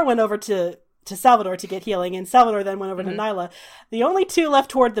 Qatar went over to Salvador to get healing, and Salvador then went over to Nyla. The only two left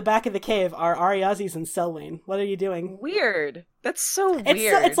toward the back of the cave are Ariazis and Selwyn. What are you doing? Weird. That's so weird.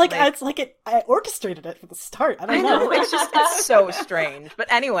 I orchestrated it from the start. I know. It's so strange.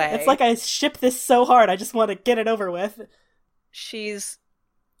 But anyway. It's like I shipped this so hard, I just want to get it over with.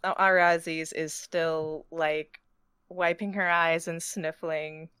 Ariazis is still, wiping her eyes and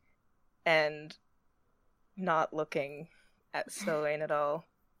sniffling and not looking at Selwyn at all.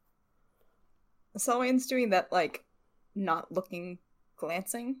 Selwyn's doing that, not looking,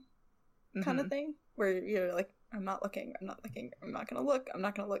 glancing kind of thing, where you're like, I'm not looking, I'm not gonna look,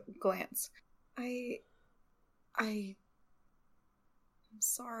 glance. I'm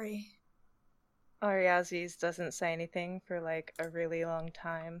sorry. Ariazis doesn't say anything for, a really long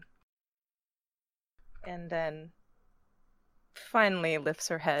time. And then finally lifts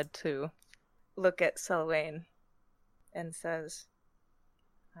her head to look at Selwyn and says,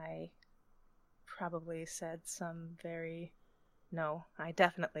 I probably said I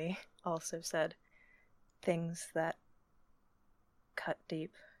definitely also said things that cut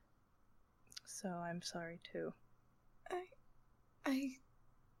deep. So I'm sorry too. I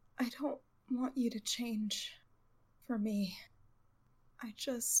don't want you to change for me. I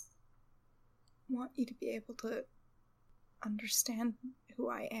just want you to be able to understand who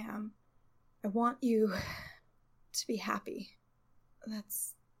I am. I want you to be happy.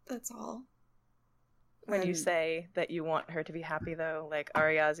 That's all. When you say that you want her to be happy, though,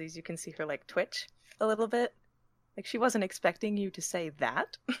 Ariazis, you can see her, twitch a little bit. She wasn't expecting you to say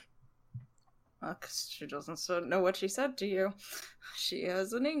that. 'Cause she doesn't know what she said to you. She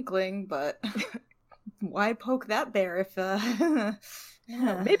has an inkling, but why poke that bear if,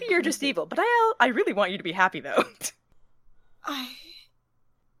 Maybe you're just evil, but I really want you to be happy, though.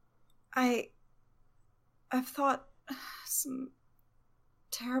 I've thought some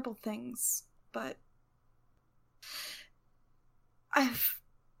terrible things, but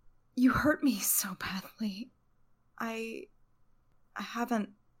you hurt me so badly. I haven't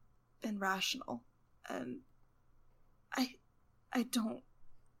been rational, and I don't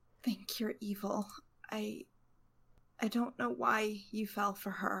think you're evil. I don't know why you fell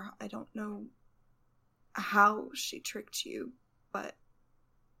for her. I don't know how she tricked you, but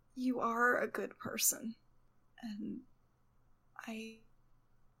you are a good person, and I'm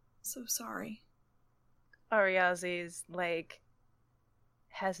so sorry. Ariazis,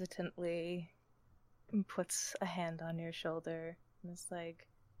 hesitantly puts a hand on your shoulder And it's like,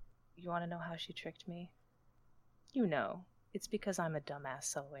 you want to know how she tricked me? You know, it's because I'm a dumbass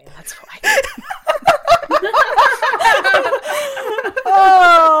Selwyn, that's why.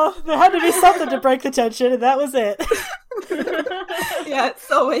 Oh, there had to be something to break the tension, and that was it. Yeah,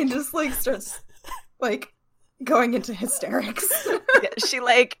 Selwyn just, like, starts, like, going into hysterics. Yeah, she,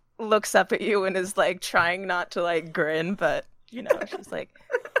 like, looks up at you and is, like, trying not to, like, grin, but, you know, she's like,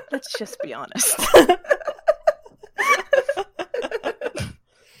 let's just be honest.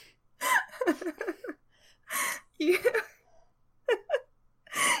 You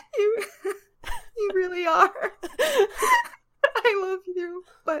really are. I love you,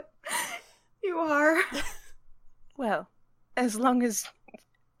 but you are. Well, as long as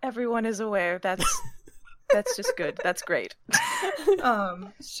everyone is aware, that's just good. That's great.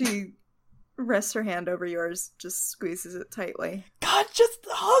 She rests her hand over yours, just squeezes it tightly. God, just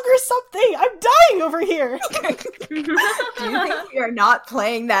hug or something! I'm dying over here! Do you think we are not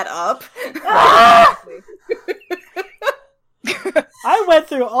playing that up? I went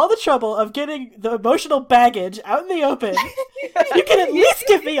through all the trouble of getting the emotional baggage out in the open. You can at least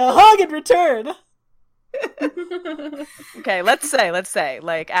give me a hug in return! Okay, let's say,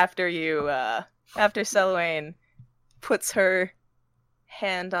 like, after Selwyn puts her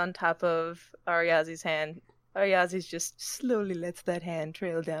hand on top of Ariazi's hand, Ariazi just slowly lets that hand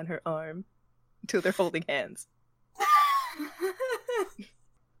trail down her arm until they're holding hands.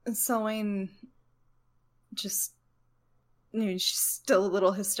 Selwyn just, she's still a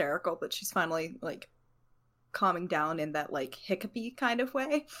little hysterical, but she's finally, like, calming down in that, like, hiccupy kind of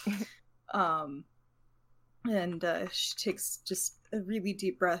way. And she takes just a really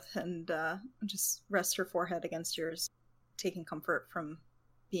deep breath and just rests her forehead against yours, taking comfort from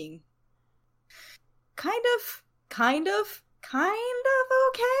being kind of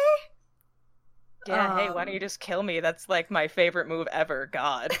okay. Yeah, hey, why don't you just kill me? That's, like, my favorite move ever.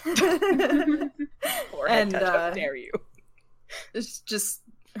 God. Forehead touch, how dare you? It's just,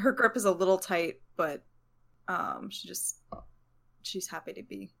 her grip is a little tight, but she's happy to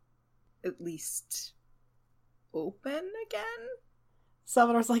be at least open again.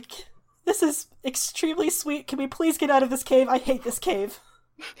 Salvador's like, this is extremely sweet. Can we please get out of this cave? I hate this cave.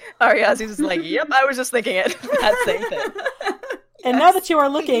 Ariazi's like, yep, I was just thinking it. That same thing. And now that you are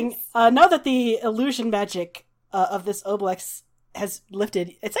looking, now that the illusion magic of this Oblex has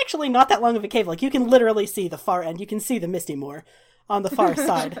lifted, it's actually not that long of a cave. Like, you can literally see the far end. You can see the Misty Moor on the far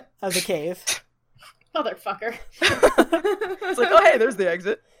side of the cave. Motherfucker. It's like, oh, hey, there's the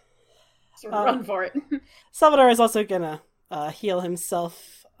exit. So run for it. Salvador is also gonna heal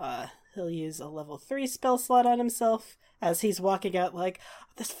himself. He'll use a level 3 spell slot on himself as he's walking out like,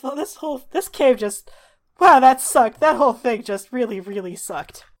 this cave just, wow, that sucked. That whole thing just really, really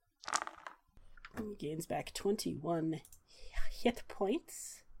sucked. He gains back 21 hit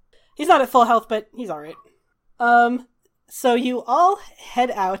points. He's not at full health, but he's alright. So you all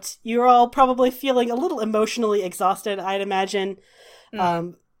head out. You're all probably feeling a little emotionally exhausted, I'd imagine.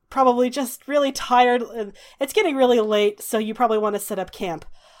 Probably just really tired. It's getting really late, so you probably want to set up camp.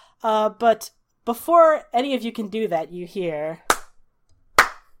 But before any of you can do that, you hear...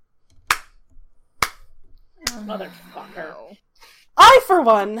 Motherfucker. I, for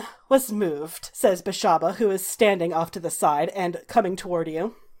one, was moved, says Bashaba, who is standing off to the side and coming toward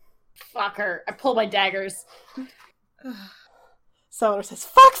you. Fucker. I pull my daggers. Salvador says,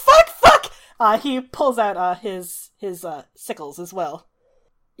 fuck, fuck, fuck! He pulls out his sickles as well.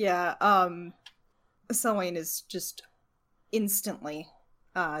 Yeah, Selwyn is just instantly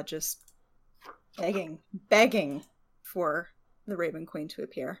just begging for the Raven Queen to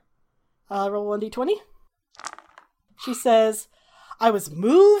appear. Roll 1d20. She says, I was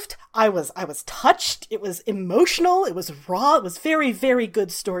moved, I was touched, it was emotional, it was raw, it was very, very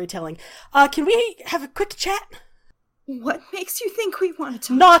good storytelling. Can we have a quick chat? What makes you think we want to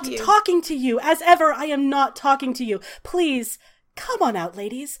talk Not to you? talking to you. As ever, I am not talking to you. Please, come on out,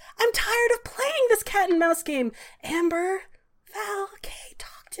 ladies. I'm tired of playing this cat and mouse game. Amber, Val, Kay,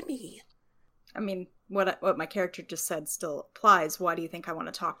 talk to me. I mean, what my character just said still applies. Why do you think I want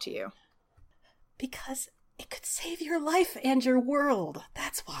to talk to you? Because it could save your life and your world.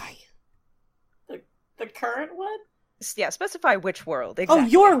 That's why. The current one? Yeah, specify which world. Exactly. Oh,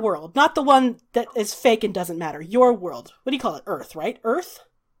 your world, not the one that is fake and doesn't matter. Your world. What do you call it? Earth, right? Earth?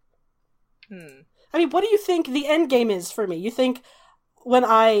 I mean, what do you think the end game is for me? You think when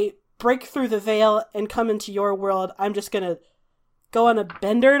I break through the veil and come into your world, I'm just gonna go on a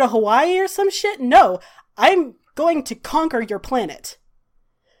bender to Hawaii or some shit? No, I'm going to conquer your planet.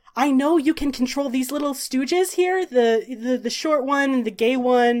 I know you can control these little stooges here, the short one and the gay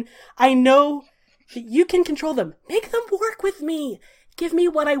one. I know You can control them. Make them work with me. Give me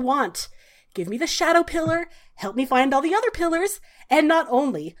what I want. Give me the shadow pillar. Help me find all the other pillars. And not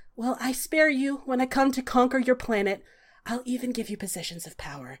only will I spare you when I come to conquer your planet, I'll even give you positions of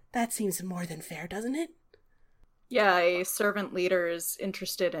power. That seems more than fair, doesn't it? Yeah, a servant leader is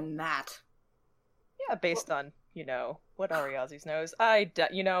interested in that. Yeah, based on, what Ariazi's knows.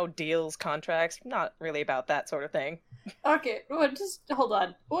 Deals, contracts, not really about that sort of thing. Okay, well, just hold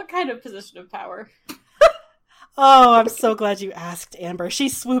on. What kind of position of power? Oh, I'm so glad you asked, Amber. She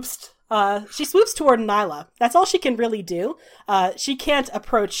swoops toward Nyla. That's all she can really do. She can't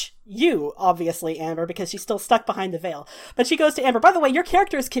approach you, obviously, Amber, because she's still stuck behind the veil. But she goes to Amber. By the way, your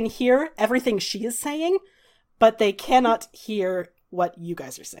characters can hear everything she is saying, but they cannot hear what you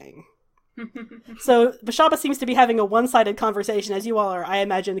guys are saying. So Bashaba seems to be having a one-sided conversation, as you all are, I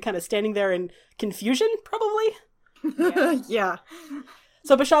imagine, kind of standing there in confusion, probably? Yeah.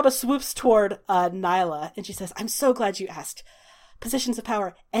 So Bashaba swoops toward Nyla, and she says, I'm so glad you asked. Positions of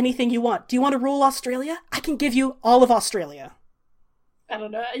power, anything you want. Do you want to rule Australia? I can give you all of Australia. I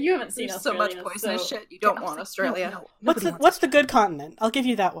don't know. You haven't seen There's Australia. so much poisonous shit. You don't want Australia. No. What's the good continent? I'll give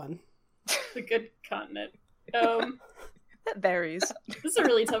you that one. The good continent. That varies. This is a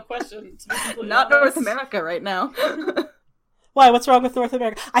really tough question. To be completely Not honest. North America right now. Why? What's wrong with North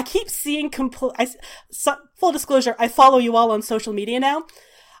America? I keep seeing full disclosure, I follow you all on social media now.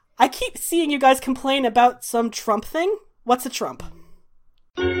 I keep seeing you guys complain about some Trump thing. What's a Trump?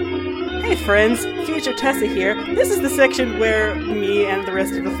 Hey friends, Future Tessa here. This is the section where me and the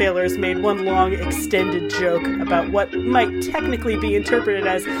rest of the Failers made one long extended joke about what might technically be interpreted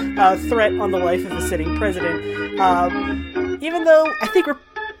as a threat on the life of a sitting president. Even though I think we're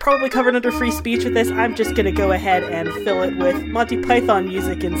probably covered under free speech with this, I'm just gonna go ahead and fill it with Monty Python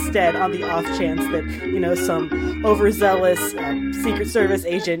music instead, on the off chance that, some overzealous Secret Service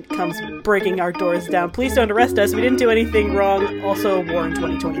agent comes breaking our doors down. Please don't arrest us, we didn't do anything wrong. Also, war in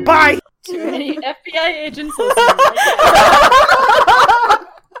 2020. Bye! Too many FBI agents listening right now.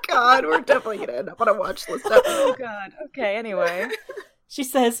 God, we're definitely gonna end up on a watch list. Oh god. Okay, anyway. She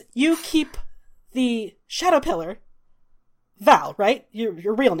says, you keep the Shadow Pillar. Val, right?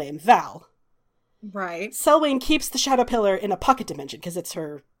 Your real name, Val. Right. Selwyn keeps the Shadow Pillar in a pocket dimension, because it's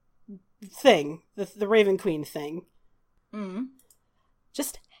her thing. The Raven Queen thing. Mm.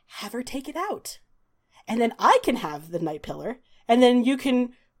 Just have her take it out. And then I can have the Night Pillar, and then you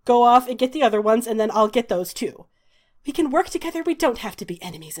can go off and get the other ones, and then I'll get those too. We can work together, we don't have to be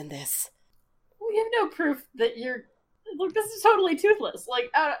enemies in this. We have no proof that you're... Look, this is totally toothless.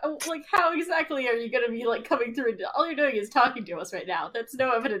 How exactly are you going to be, coming through? All you're doing is talking to us right now. That's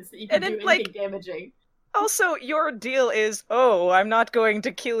no evidence that you can do anything damaging. Also, your deal is, I'm not going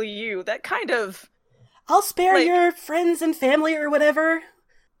to kill you. That kind of... I'll spare your friends and family or whatever.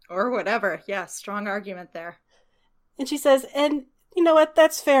 Or whatever. Yeah, strong argument there. And she says, and you know what,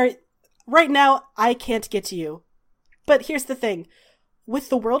 that's fair. Right now, I can't get to you. But here's the thing. With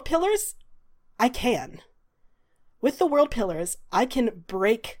the World Pillars, I can. With the World Pillars, I can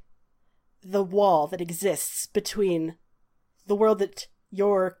break the wall that exists between the world that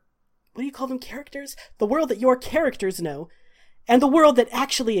your... What do you call them, characters? The world that your characters know, and the world that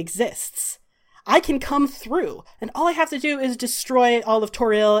actually exists. I can come through, and all I have to do is destroy all of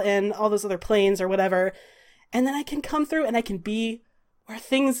Toril and all those other planes or whatever, and then I can come through and I can be where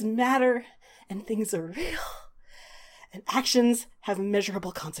things matter and things are real. And actions have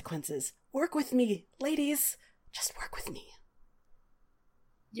measurable consequences. Work with me, ladies. Just work with me.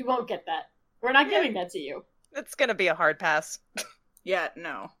 You won't get that. We're not giving that to you. It's gonna be a hard pass. Yeah,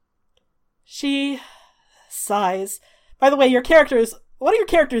 no. She sighs. By the way, your characters... What are your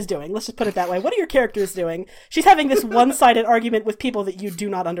characters doing? Let's just put it that way. What are your characters doing? She's having this one-sided argument with people that you do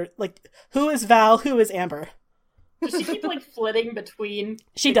not who is Val? Who is Amber? Does she keep, flitting between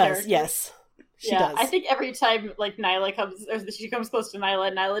She does, characters? Yes. She does. I think every time, Nyla comes... Or she comes close to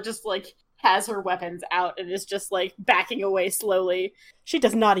Nyla just, has her weapons out and is just, backing away slowly. She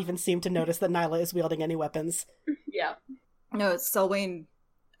does not even seem to notice that Nyla is wielding any weapons. Yeah. No, Selwyn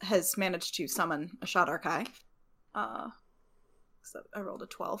has managed to summon a Shadarkai. So I rolled a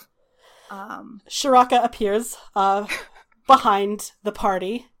 12. Shiraka appears behind the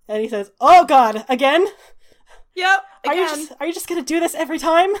party, and he says, "Oh God, again? Yep, again. Are you just gonna do this every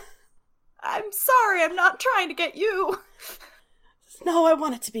time?" I'm sorry, I'm not trying to get you. No, I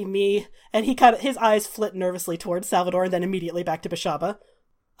want it to be me. And his eyes flit nervously towards Salvador and then immediately back to Bashaba.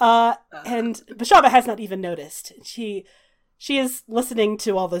 And Bashaba has not even noticed. She is listening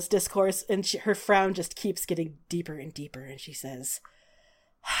to all this discourse, and her frown just keeps getting deeper and deeper, and she says,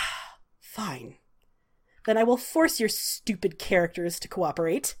 "Fine. Then I will force your stupid characters to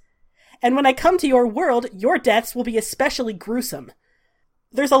cooperate, and when I come to your world, your deaths will be especially gruesome.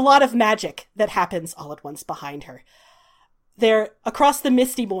 There's a lot of magic that happens all at once behind her. There, across the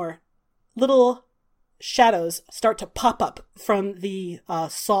Misty Moor, little shadows start to pop up from the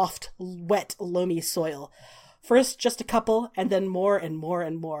soft, wet, loamy soil. First, just a couple, and then more and more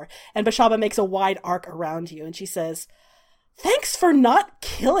and more. And Bashaba makes a wide arc around you, and she says, "Thanks for not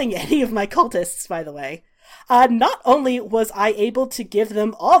killing any of my cultists, by the way. Not only was I able to give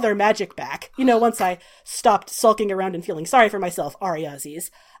them all their magic back, once I stopped sulking around and feeling sorry for myself, Arya Aziz,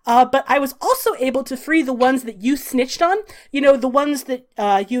 but I was also able to free the ones that you snitched on, the ones that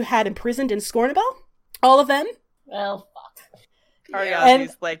you had imprisoned in Scornabel. All of them." Well, fuck. Arya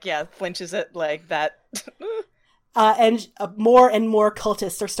Aziz, flinches at, that. And more and more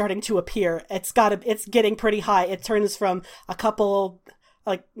cultists are starting to appear. It's getting pretty high. It turns from a couple,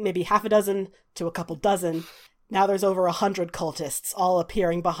 maybe half a dozen to a couple dozen. Now there's over 100 cultists all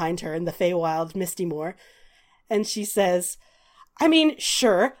appearing behind her in the Feywild Misty Moor. And she says, "I mean,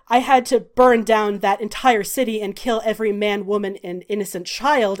 sure, I had to burn down that entire city and kill every man, woman, and innocent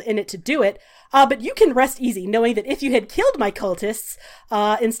child in it to do it. But you can rest easy knowing that if you had killed my cultists,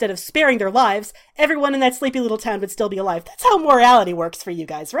 instead of sparing their lives, everyone in that sleepy little town would still be alive. That's how morality works for you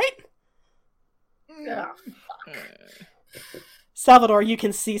guys, right?" Oh, fuck. Salvador, you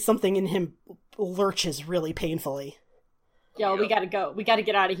can see something in him lurches really painfully. Yo, we gotta go. We gotta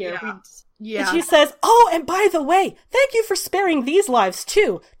get out of here. And she says, "Oh, and by the way, thank you for sparing these lives,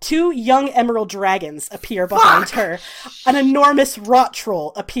 too." 2 young emerald dragons appear behind her. An enormous rot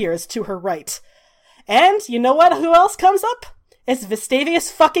troll appears to her right. And you know what? Who else comes up? It's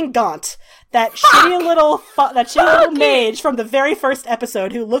Vestavius fucking Gaunt. That shitty little mage from the very first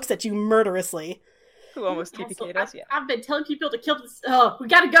episode who looks at you murderously. Who almost TPK'd us, yeah. I've been telling people to kill this. Oh, we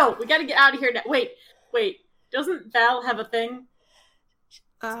gotta go. We gotta get out of here now. Wait. Doesn't Val have a thing?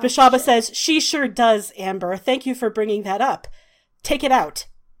 Bashaba says, "She sure does, Amber. Thank you for bringing that up. Take it out.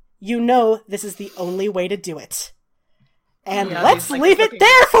 You know this is the only way to do it. And let's leave it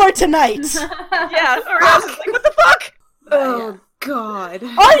there for tonight." Yeah, or else it's what the fuck? Oh, God.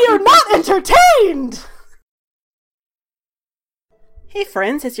 Are you not entertained? Hey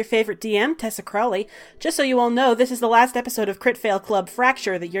friends, it's your favorite DM, Tessa Crowley. Just so you all know, this is the last episode of Crit Fail Club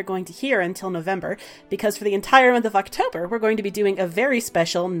Fracture that you're going to hear until November, because for the entire month of October, we're going to be doing a very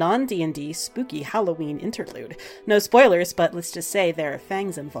special non-D&D spooky Halloween interlude. No spoilers, but let's just say there are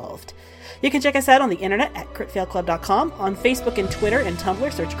fangs involved. You can check us out on the internet at critfailclub.com, on Facebook and Twitter and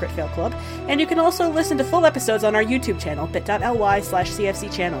Tumblr, search Crit Fail Club, and you can also listen to full episodes on our YouTube channel, bit.ly/CFC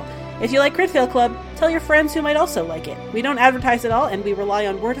channel. If you like Crit Fail Club, tell your friends who might also like it. We don't advertise at all, and we rely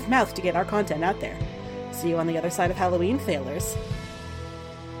on word of mouth to get our content out there. See you on the other side of Halloween, failers.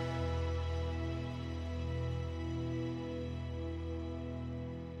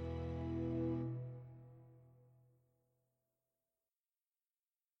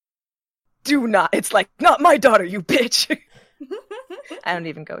 Do not. It's not my daughter, you bitch. I don't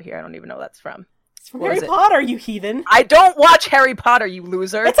even go here. I don't even know what that's from. It's from Harry Potter, you heathen. I don't watch Harry Potter, you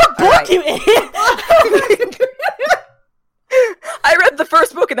loser. It's a book, you idiot! I read the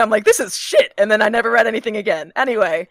first book and I'm like, this is shit. And then I never read anything again. Anyway.